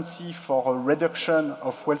tendency for a reduction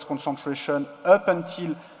of wealth concentration up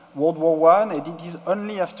until World War I, and it is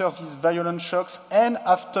only after these violent shocks and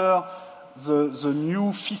after the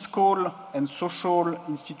new fiscal and social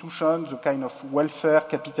institutions, the kind of welfare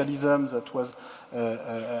capitalism that was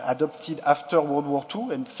adopted after World War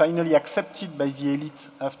II and finally accepted by the elite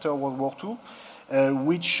after World War II,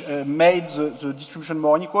 which made the distribution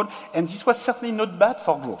more unequal. And this was certainly not bad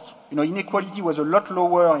for growth. Inequality was a lot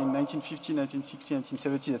lower in 1950, 1960,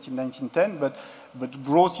 1970 than in 1910, but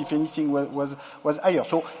growth, if anything, was higher.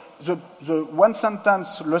 So the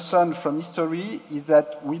one-sentence lesson from history is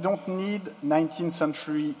that we don't need 19th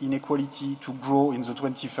century inequality to grow in the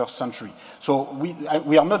 21st century. So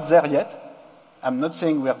we are not there yet. I'm not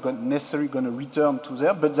saying we are necessarily going to return to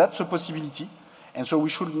there, but that's a possibility. And so we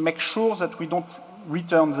should make sure that we don't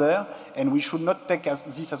return there, and we should not take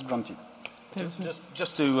this as granted.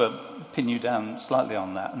 Just to pin you down slightly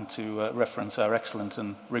on that and to reference our excellent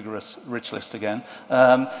and rigorous rich list again,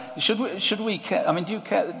 should we care, I mean, do you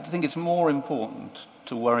think it's more important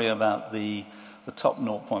to worry about the top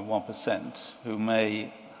 0.1% who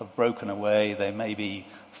may have broken away, they may be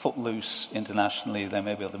footloose internationally, they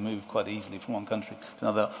may be able to move quite easily from one country to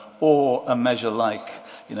another, or a measure like,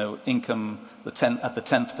 income at the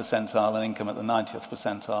 10th percentile and income at the 90th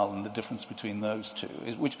percentile, and the difference between those two?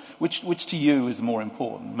 Which to you is the more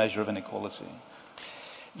important measure of inequality?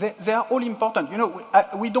 They are all important.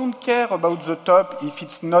 We don't care about the top if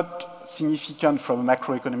it's not significant from a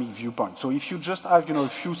macroeconomic viewpoint. So if you just have, a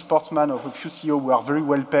few sportsmen or a few CEOs who are very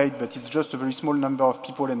well paid, but it's just a very small number of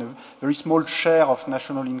people and a very small share of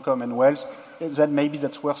national income and wealth, then maybe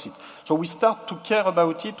that's worth it. So we start to care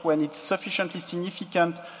about it when it's sufficiently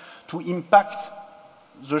significant to impact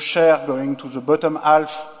the share going to the bottom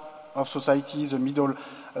half of society, the middle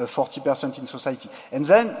 40% in society. And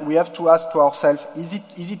then we have to ask to ourselves,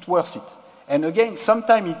 is it worth it? And again,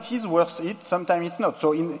 sometimes it is worth it, sometimes it's not.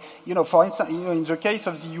 So, for instance, in the case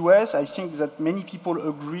of the US, I think that many people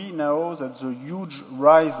agree now that the huge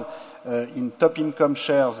rise in top income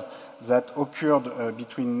shares that occurred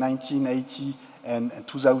between 1980 and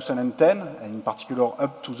 2010, and in particular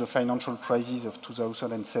up to the financial crisis of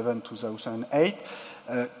 2007, 2008,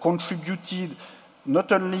 contributed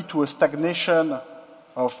not only to a stagnation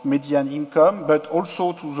of median income, but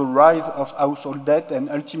also to the rise of household debt, and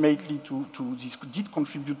ultimately to this did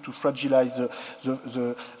contribute to fragilize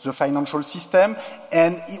the financial system.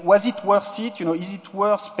 And was it worth it? Is it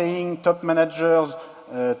worth paying top managers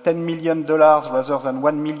 $10 million rather than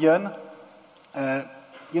 $1 million?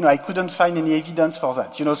 I couldn't find any evidence for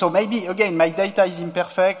that. So maybe, again, my data is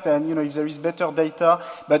imperfect, and, if there is better data,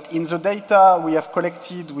 but in the data we have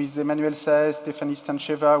collected with Emmanuel Saez, Stephanie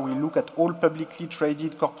Stancheva, we look at all publicly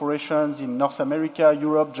traded corporations in North America,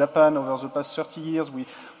 Europe, Japan over the past 30 years. We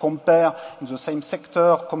compare in the same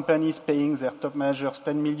sector companies paying their top managers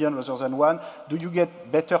 10 million rather than 1. Do you get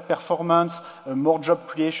better performance, more job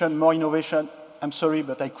creation, more innovation? I'm sorry,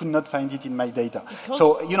 but I could not find it in my data.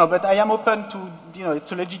 But I am open to,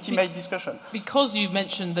 it's a legitimate discussion. Because you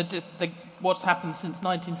mentioned what's happened since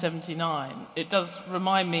 1979, it does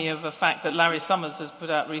remind me of a fact that Larry Summers has put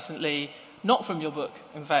out recently, not from your book,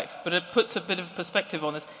 in fact, but it puts a bit of perspective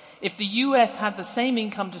on this. If the US had the same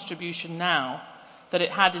income distribution now that it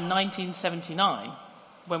had in 1979,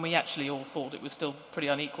 when we actually all thought it was still pretty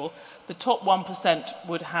unequal, the top 1%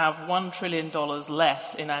 would have $1 trillion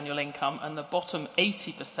less in annual income, and the bottom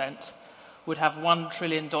 80% would have $1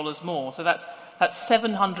 trillion more. So that's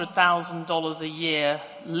 $700,000 a year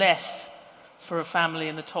less for a family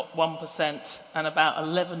in the top 1%, and about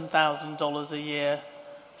 $11,000 a year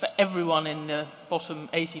for everyone in the bottom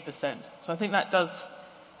 80%. So I think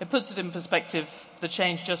it puts it in perspective, the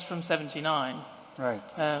change just from 79. Right.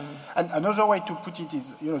 And another way to put it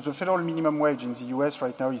is, the federal minimum wage in the US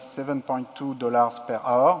right now is $7.2 per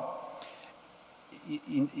hour.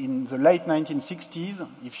 In the late 1960s,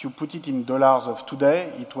 if you put it in dollars of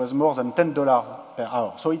today, it was more than $10 per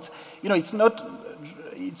hour. So it's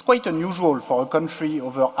quite unusual for a country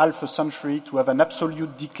over half a century to have an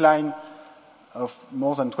absolute decline of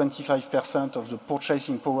more than 25% of the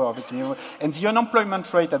purchasing power of its minimum. And the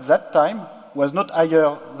unemployment rate at that time was not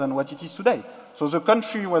higher than what it is today. So the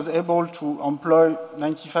country was able to employ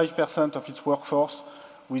 95% of its workforce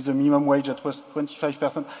with a minimum wage that was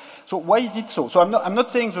 25%. So why is it so? So I'm not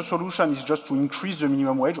saying the solution is just to increase the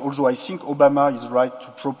minimum wage, although I think Obama is right to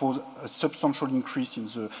propose a substantial increase in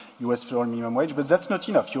the US federal minimum wage, but that's not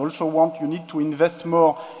enough. You need to invest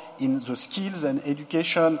more in the skills and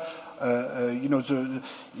education.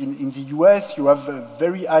 In the US, you have a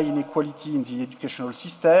very high inequality in the educational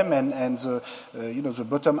system, and the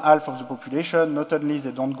bottom half of the population, not only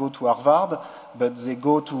they don't go to Harvard, but they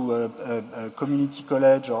go to a community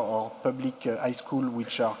college or public high school,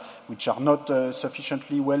 which are not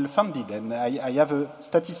sufficiently well funded. And I have a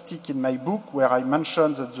statistic in my book where I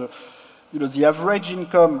mention that the average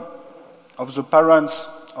income of the parents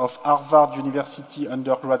of Harvard University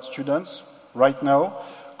undergrad students right now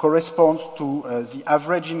corresponds to the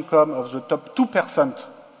average income of the top 2%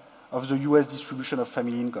 of the US distribution of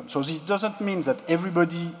family income. So this doesn't mean that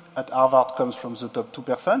everybody at Harvard comes from the top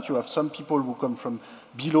 2%. You have some people who come from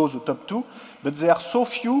below the top 2%, but they are so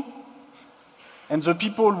few, and the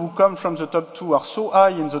people who come from the top 2% are so high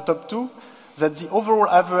in the top 2% that the overall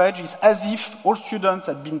average is as if all students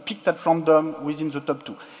had been picked at random within the top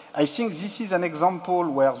 2%. I think this is an example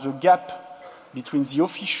where the gap between the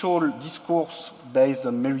official discourse based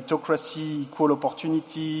on meritocracy, equal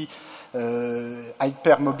opportunity,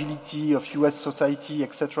 hypermobility of US society,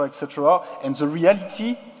 etc., and the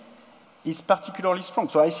reality is particularly strong.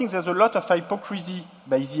 So I think there's a lot of hypocrisy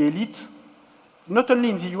by the elite, not only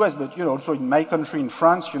in the US, but also in my country, in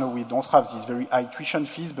France. We don't have these very high tuition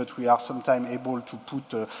fees, but we are sometimes able to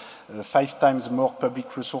put 5 times more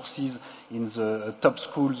public resources in the top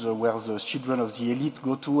schools where the children of the elite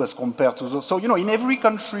go to as compared to those. So, in every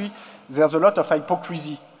country, there's a lot of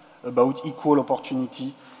hypocrisy about equal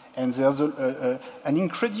opportunity, and there's an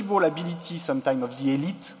incredible ability sometimes of the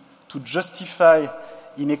elite to justify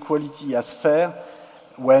inequality as fair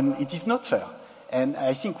when it is not fair. And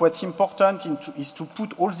I think what's important is to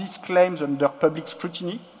put all these claims under public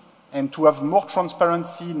scrutiny and to have more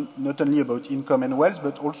transparency, not only about income and wealth,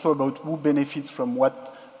 but also about who benefits from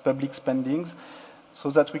what public spendings, so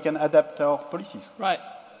that we can adapt our policies. Right.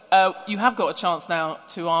 You have got a chance now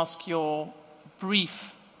to ask your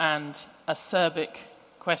brief and acerbic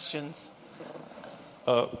questions.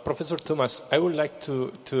 Professor Thomas, I would like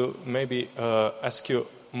to maybe ask you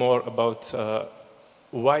more about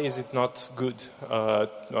why is it not good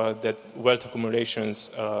that wealth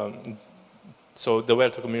accumulations, so the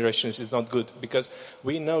wealth accumulations is not good? Because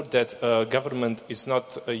we know that government is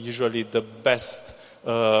not usually the best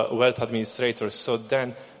wealth administrator. So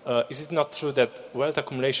then, is it not true that wealth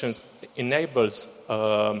accumulations enables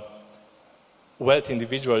wealthy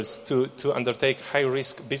individuals to undertake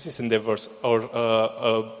high-risk business endeavors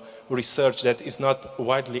or research that is not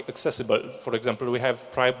widely accessible? For example, we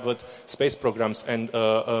have private space programs and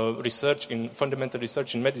fundamental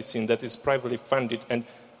research in medicine that is privately funded, and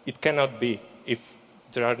it cannot be if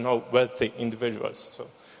there are no wealthy individuals. So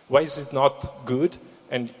why is it not good?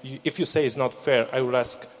 And if you say it's not fair, I will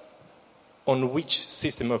ask, on which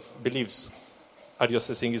system of beliefs are you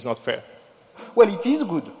saying is not fair? Well, it is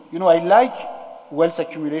good. I like wealth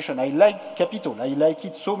accumulation. I like capital. I like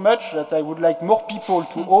it so much that I would like more people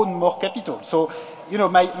to own more capital. So,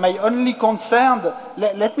 my only concern,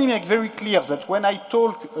 let me make very clear that when I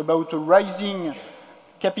talk about a rising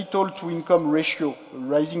capital to income ratio,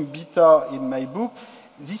 rising beta in my book,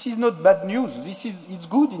 this is not bad news. It's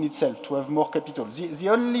good in itself to have more capital. The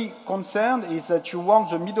only concern is that you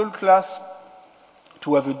want the middle class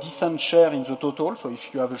to have a decent share in the total. So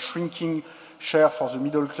if you have a shrinking share for the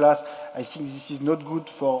middle class, I think this is not good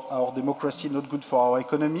for our democracy, not good for our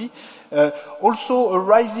economy. Also, a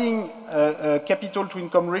rising capital to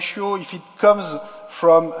income ratio, if it comes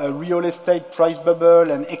from a real estate price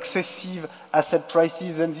bubble and excessive asset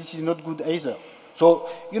prices, then this is not good either. So,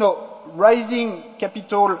 rising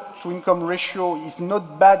capital to income ratio is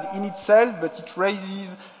not bad in itself, but it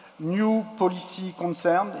raises new policy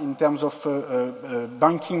concern in terms of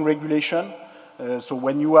banking regulation. So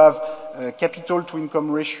when you have a capital to income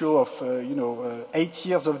ratio of 8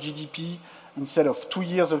 years of GDP instead of 2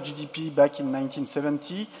 years of GDP back in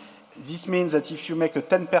 1970, this means that if you make a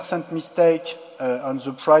 10% mistake on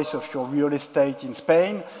the price of your real estate in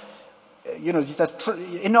Spain, this has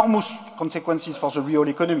enormous consequences for the real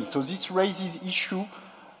economy. So this raises issue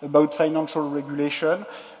about financial regulation.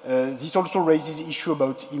 This also raises issue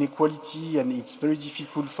about inequality, and it's very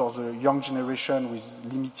difficult for the young generation with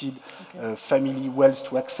limited family wealth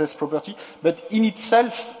to access property. But in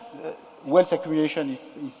itself, wealth accumulation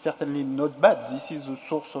is certainly not bad. This is a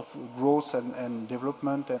source of growth and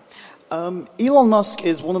development. Elon Musk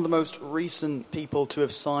is one of the most recent people to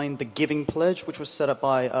have signed the Giving Pledge, which was set up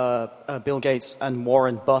by Bill Gates and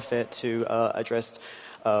Warren Buffett to address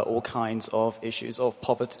all kinds of issues of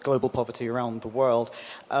poverty, global poverty around the world.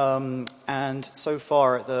 And so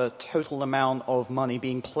far, the total amount of money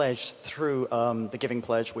being pledged through the Giving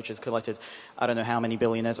Pledge, which has collected, I don't know how many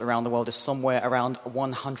billionaires around the world, is somewhere around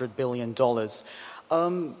 $100 billion.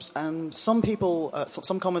 And some people,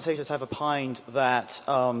 some commentators have opined that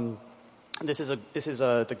this is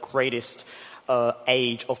the greatest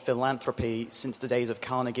age of philanthropy since the days of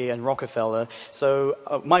Carnegie and Rockefeller. So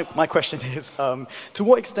my question is, to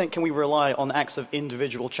what extent can we rely on acts of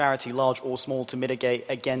individual charity, large or small, to mitigate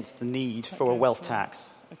against the need for a wealth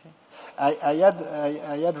tax? Okay. I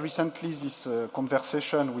had recently this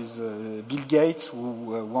conversation with Bill Gates,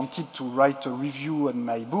 who wanted to write a review on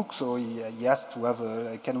my book. So he asked to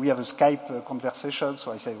have can we have a Skype conversation?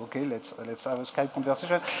 So I said, okay, let's have a Skype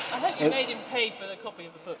conversation. I hope you made him pay for the copy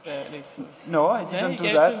of the book there, at least. No, I didn't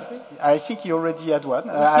do that. I think he already had one.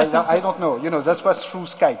 I don't know. That was through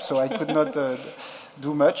Skype, so I could not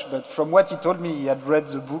do much. But from what he told me, he had read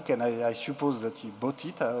the book, and I suppose that he bought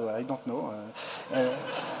it. I don't know.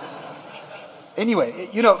 Anyway,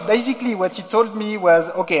 basically what he told me was,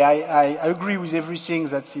 okay, I agree with everything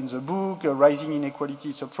that's in the book, rising inequality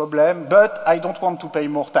is a problem, but I don't want to pay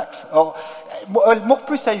more tax. Or more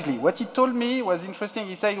precisely, what he told me was interesting.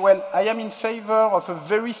 He said, well, I am in favor of a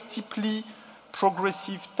very steeply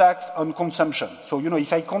progressive tax on consumption. So,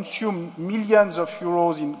 if I consume millions of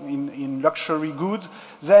euros in luxury goods,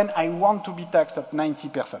 then I want to be taxed at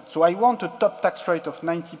 90%. So I want a top tax rate of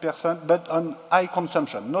 90%, but on high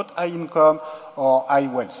consumption, not high income or high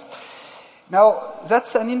wealth. Now,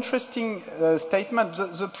 that's an interesting statement.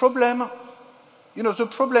 The problem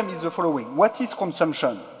is the following. What is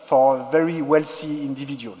consumption for very wealthy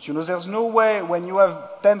individuals? There's no way when you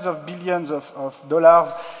have tens of billions of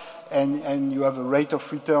dollars and you have a rate of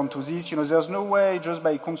return to this, there's no way just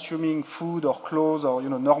by consuming food or clothes or,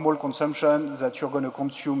 normal consumption that you're going to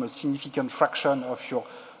consume a significant fraction of your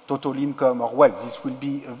total income or wealth. This will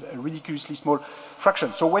be a ridiculously small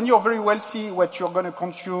fraction. So when you're very wealthy, what you're going to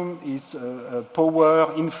consume is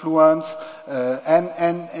power, influence, and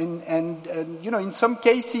in some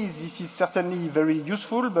cases, this is certainly very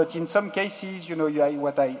useful, but in some cases,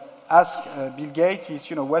 what I ask Bill Gates is,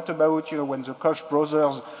 what about, when the Koch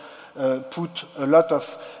brothers put a lot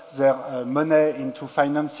of their money into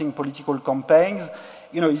financing political campaigns.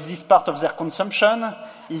 Is this part of their consumption?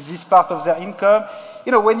 Is this part of their income?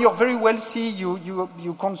 When you're very wealthy,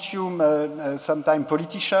 you consume sometimes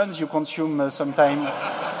politicians, you consume sometimes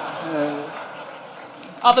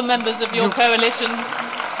other members of your coalition.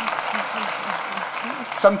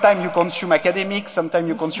 Sometimes you consume academics, sometimes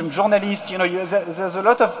you consume journalists. There's a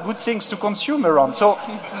lot of good things to consume around. So,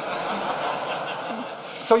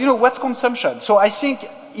 what's consumption? So I think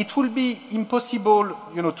it will be impossible,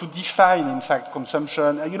 to define, in fact,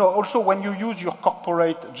 consumption. Also when you use your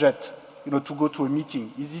corporate jet, to go to a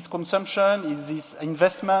meeting, is this consumption? Is this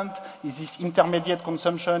investment? Is this intermediate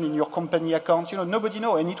consumption in your company account? Nobody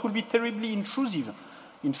knows, and it will be terribly intrusive,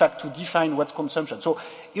 in fact, to define what's consumption. So,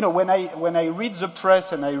 when I read the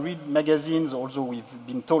press and I read magazines, although we've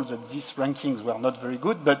been told that these rankings were not very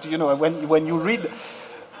good, but, when you read,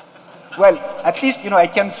 well, at least, I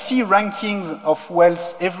can see rankings of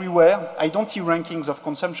wealth everywhere. I don't see rankings of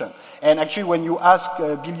consumption. And actually, when you ask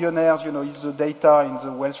billionaires, is the data in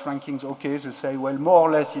the wealth rankings okay? They say, well, more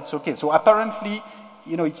or less it's okay. So apparently,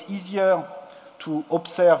 it's easier to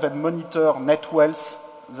observe and monitor net wealth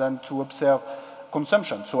than to observe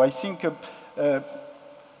consumption. So I think, a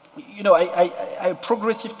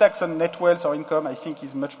progressive tax on net wealth or income, I think,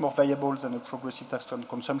 is much more viable than a progressive tax on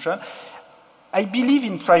consumption. I believe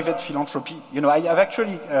in private philanthropy. I have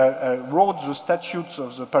actually wrote the statutes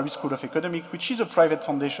of the Paris School of Economics, which is a private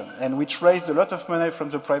foundation, and which raised a lot of money from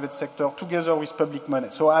the private sector together with public money.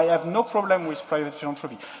 So I have no problem with private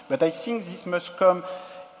philanthropy. But I think this must come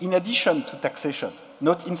in addition to taxation,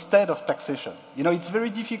 not instead of taxation. It's very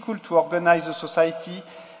difficult to organize a society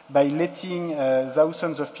by letting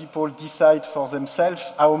thousands of people decide for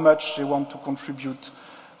themselves how much they want to contribute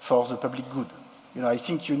for the public good. I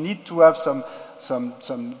think you need to have some.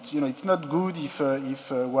 It's not good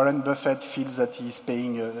if Warren Buffett feels that he's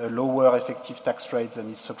paying a lower effective tax rate than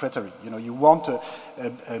his secretary. You want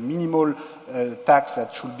a minimal tax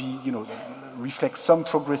that should be, reflect some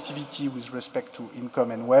progressivity with respect to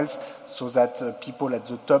income and wealth, so that people at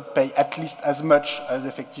the top pay at least as much as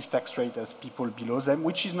effective tax rate as people below them,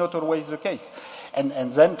 which is not always the case. And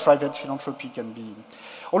then private philanthropy can be.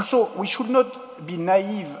 Also, we should not be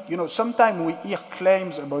naive. Sometimes we hear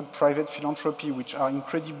claims about private philanthropy which are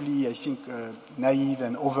incredibly, I think, naive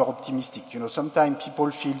and over-optimistic. Sometimes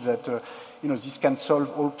people feel that, this can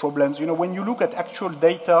solve all problems. When you look at actual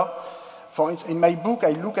data, for instance, in my book,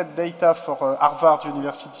 I look at data for Harvard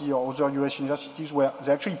University or other US universities where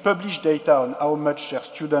they actually publish data on how much their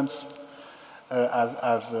students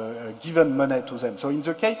have given money to them. So in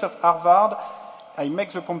the case of Harvard, I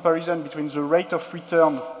make the comparison between the rate of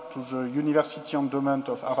return to the university endowment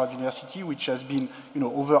of Harvard University, which has been,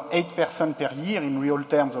 over 8% per year in real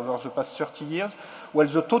terms over the past 30 years, while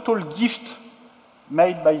the total gift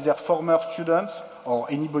made by their former students, or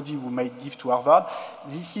anybody who made gift to Harvard,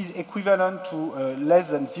 this is equivalent to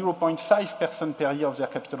less than 0.5% per year of their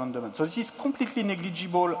capital endowment. So this is completely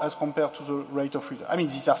negligible as compared to the rate of return. I mean,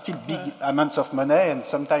 these are still big amounts of money, and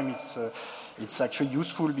sometimes it's actually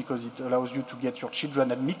useful because it allows you to get your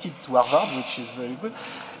children admitted to Harvard, which is very good.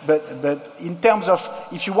 But in terms of,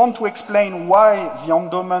 if you want to explain why the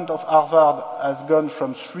endowment of Harvard has gone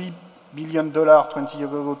from $3 billion 20 years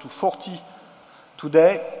ago to 40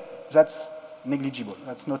 today, that's negligible.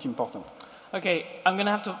 That's not important. Okay, I'm going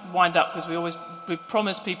to have to wind up because we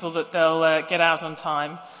promise people that they'll get out on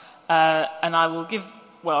time. And I will give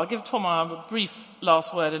I'll give Tom a brief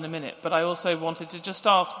last word in a minute, but I also wanted to just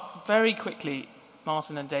ask very quickly,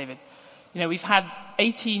 Martin and David, we've had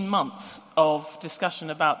 18 months of discussion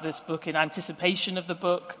about this book in anticipation of the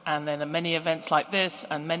book, and then many events like this,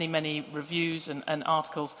 and many, many reviews and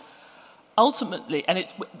articles. Ultimately, and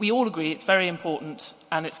we all agree it's very important,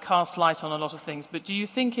 and it's cast light on a lot of things, but do you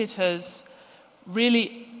think it has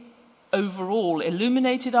really overall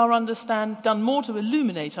done more to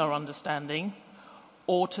illuminate our understanding,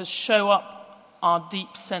 or to show up our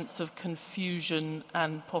deep sense of confusion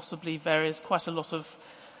and possibly quite a lot of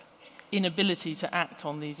inability to act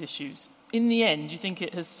on these issues? In the end, do you think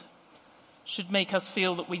it should make us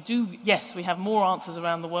feel that we have more answers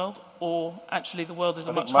around the world, or actually the world is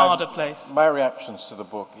a much harder place? My reactions to the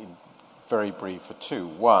book, in very brief, are two.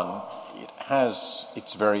 One,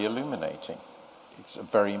 it's very illuminating. It's a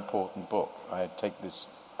very important book. I take this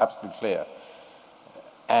absolutely clear.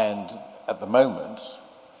 And at the moment,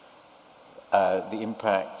 the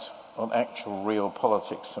impact on actual real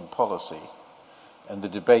politics and policy and the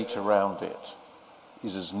debate around it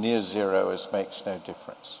is as near zero as makes no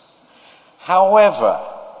difference. However,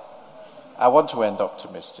 I want to end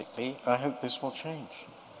optimistically. I hope this will change.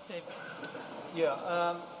 David.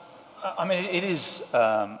 Yeah, it is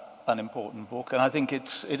an important book, and I think it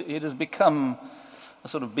has become a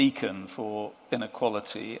sort of beacon for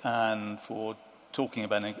inequality and for talking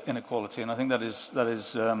about inequality, and I think that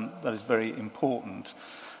is very important.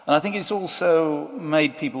 And I think it's also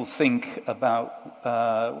made people think about,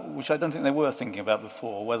 which I don't think they were thinking about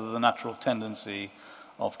before, whether the natural tendency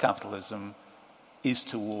of capitalism is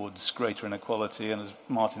towards greater inequality, and as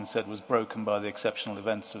Martin said, was broken by the exceptional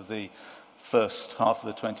events of the first half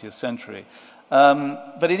of the 20th century.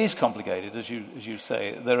 But it is complicated, as you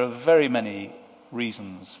say. There are very many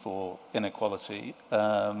reasons for inequality,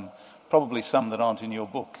 probably some that aren't in your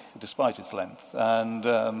book, despite its length. And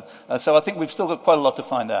so I think we've still got quite a lot to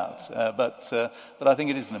find out, but I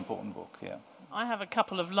think it is an important book, yeah. I have a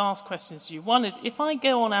couple of last questions to you. One is, if I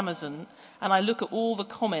go on Amazon and I look at all the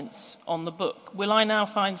comments on the book, will I now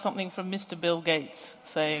find something from Mr. Bill Gates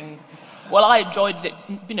saying, well, I enjoyed it,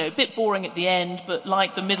 a bit boring at the end, but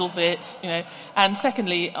like the middle bit, And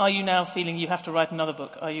secondly, are you now feeling you have to write another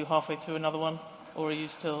book? Are you halfway through another one, or are you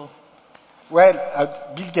still... Well,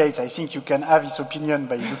 Bill Gates, I think you can have his opinion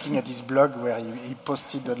by looking at his blog where he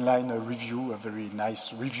posted online a review, a very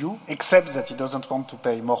nice review, except that he doesn't want to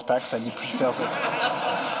pay more tax and he prefers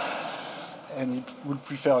and he would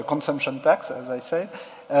prefer a consumption tax, as I say.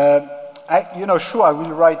 Sure, I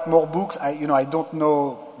will write more books. I don't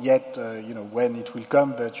know yet, when it will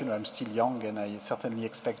come, but, I'm still young and I certainly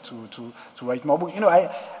expect to write more books.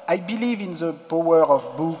 I believe in the power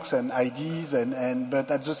of books and ideas,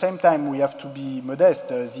 but at the same time, we have to be modest.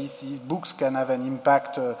 These books can have an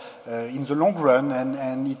impact in the long run,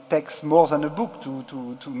 and it takes more than a book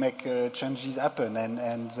to make changes happen.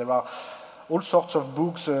 And there are all sorts of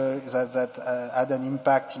books that had an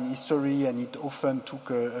impact in history, and it often took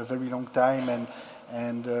a very long time.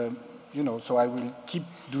 So I will keep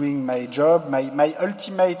doing my job. My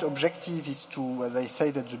ultimate objective is to, as I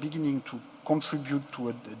said at the beginning, to contribute to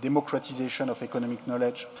a democratization of economic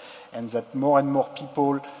knowledge, and that more and more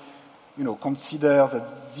people, consider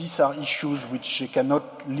that these are issues which they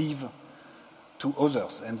cannot leave to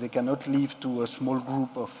others, and they cannot leave to a small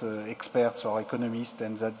group of experts or economists,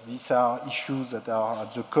 and that these are issues that are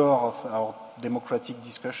at the core of our democratic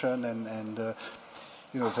discussion, and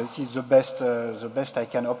this is the best I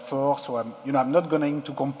can hope for. So I'm not going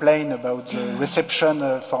to complain about the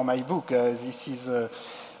reception for my book. This is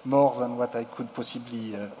more than what I could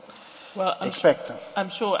possibly expect. I'm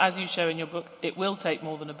sure, as you show in your book, it will take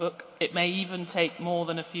more than a book. It may even take more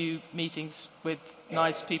than a few meetings with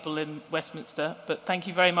nice people in Westminster. But thank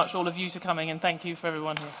you very much, all of you, for coming, and thank you for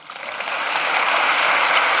everyone here.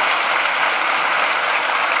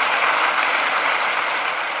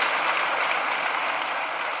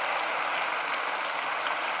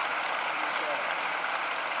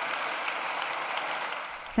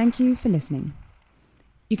 Thank you for listening.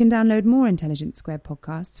 You can download more Intelligence Squared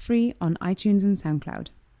podcasts free on iTunes and SoundCloud.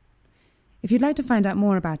 If you'd like to find out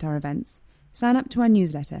more about our events, sign up to our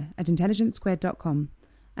newsletter at intelligencesquared.com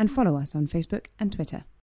and follow us on Facebook and Twitter.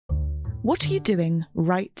 What are you doing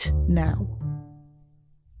right now?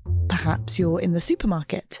 Perhaps you're in the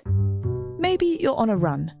supermarket. Maybe you're on a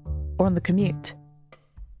run or on the commute.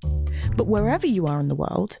 But wherever you are in the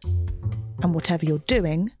world, and whatever you're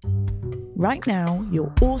doing, right now,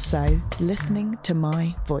 you're also listening to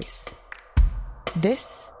my voice.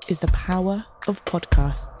 This is the power of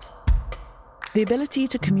podcasts. The ability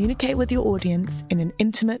to communicate with your audience in an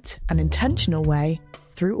intimate and intentional way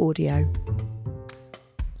through audio.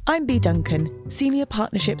 I'm Bea Duncan, Senior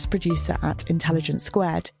Partnerships Producer at Intelligence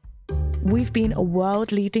Squared. We've been a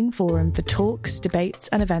world-leading forum for talks, debates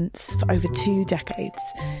and events for over 2 decades.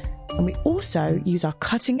 And we also use our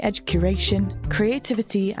cutting-edge curation,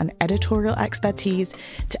 creativity and editorial expertise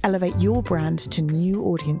to elevate your brand to new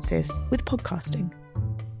audiences with podcasting.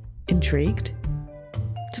 Intrigued?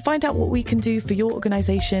 To find out what we can do for your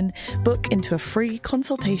organisation, book into a free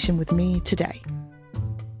consultation with me today.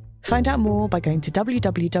 Find out more by going to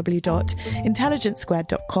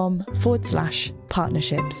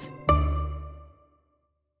www.intelligencesquared.com/partnerships.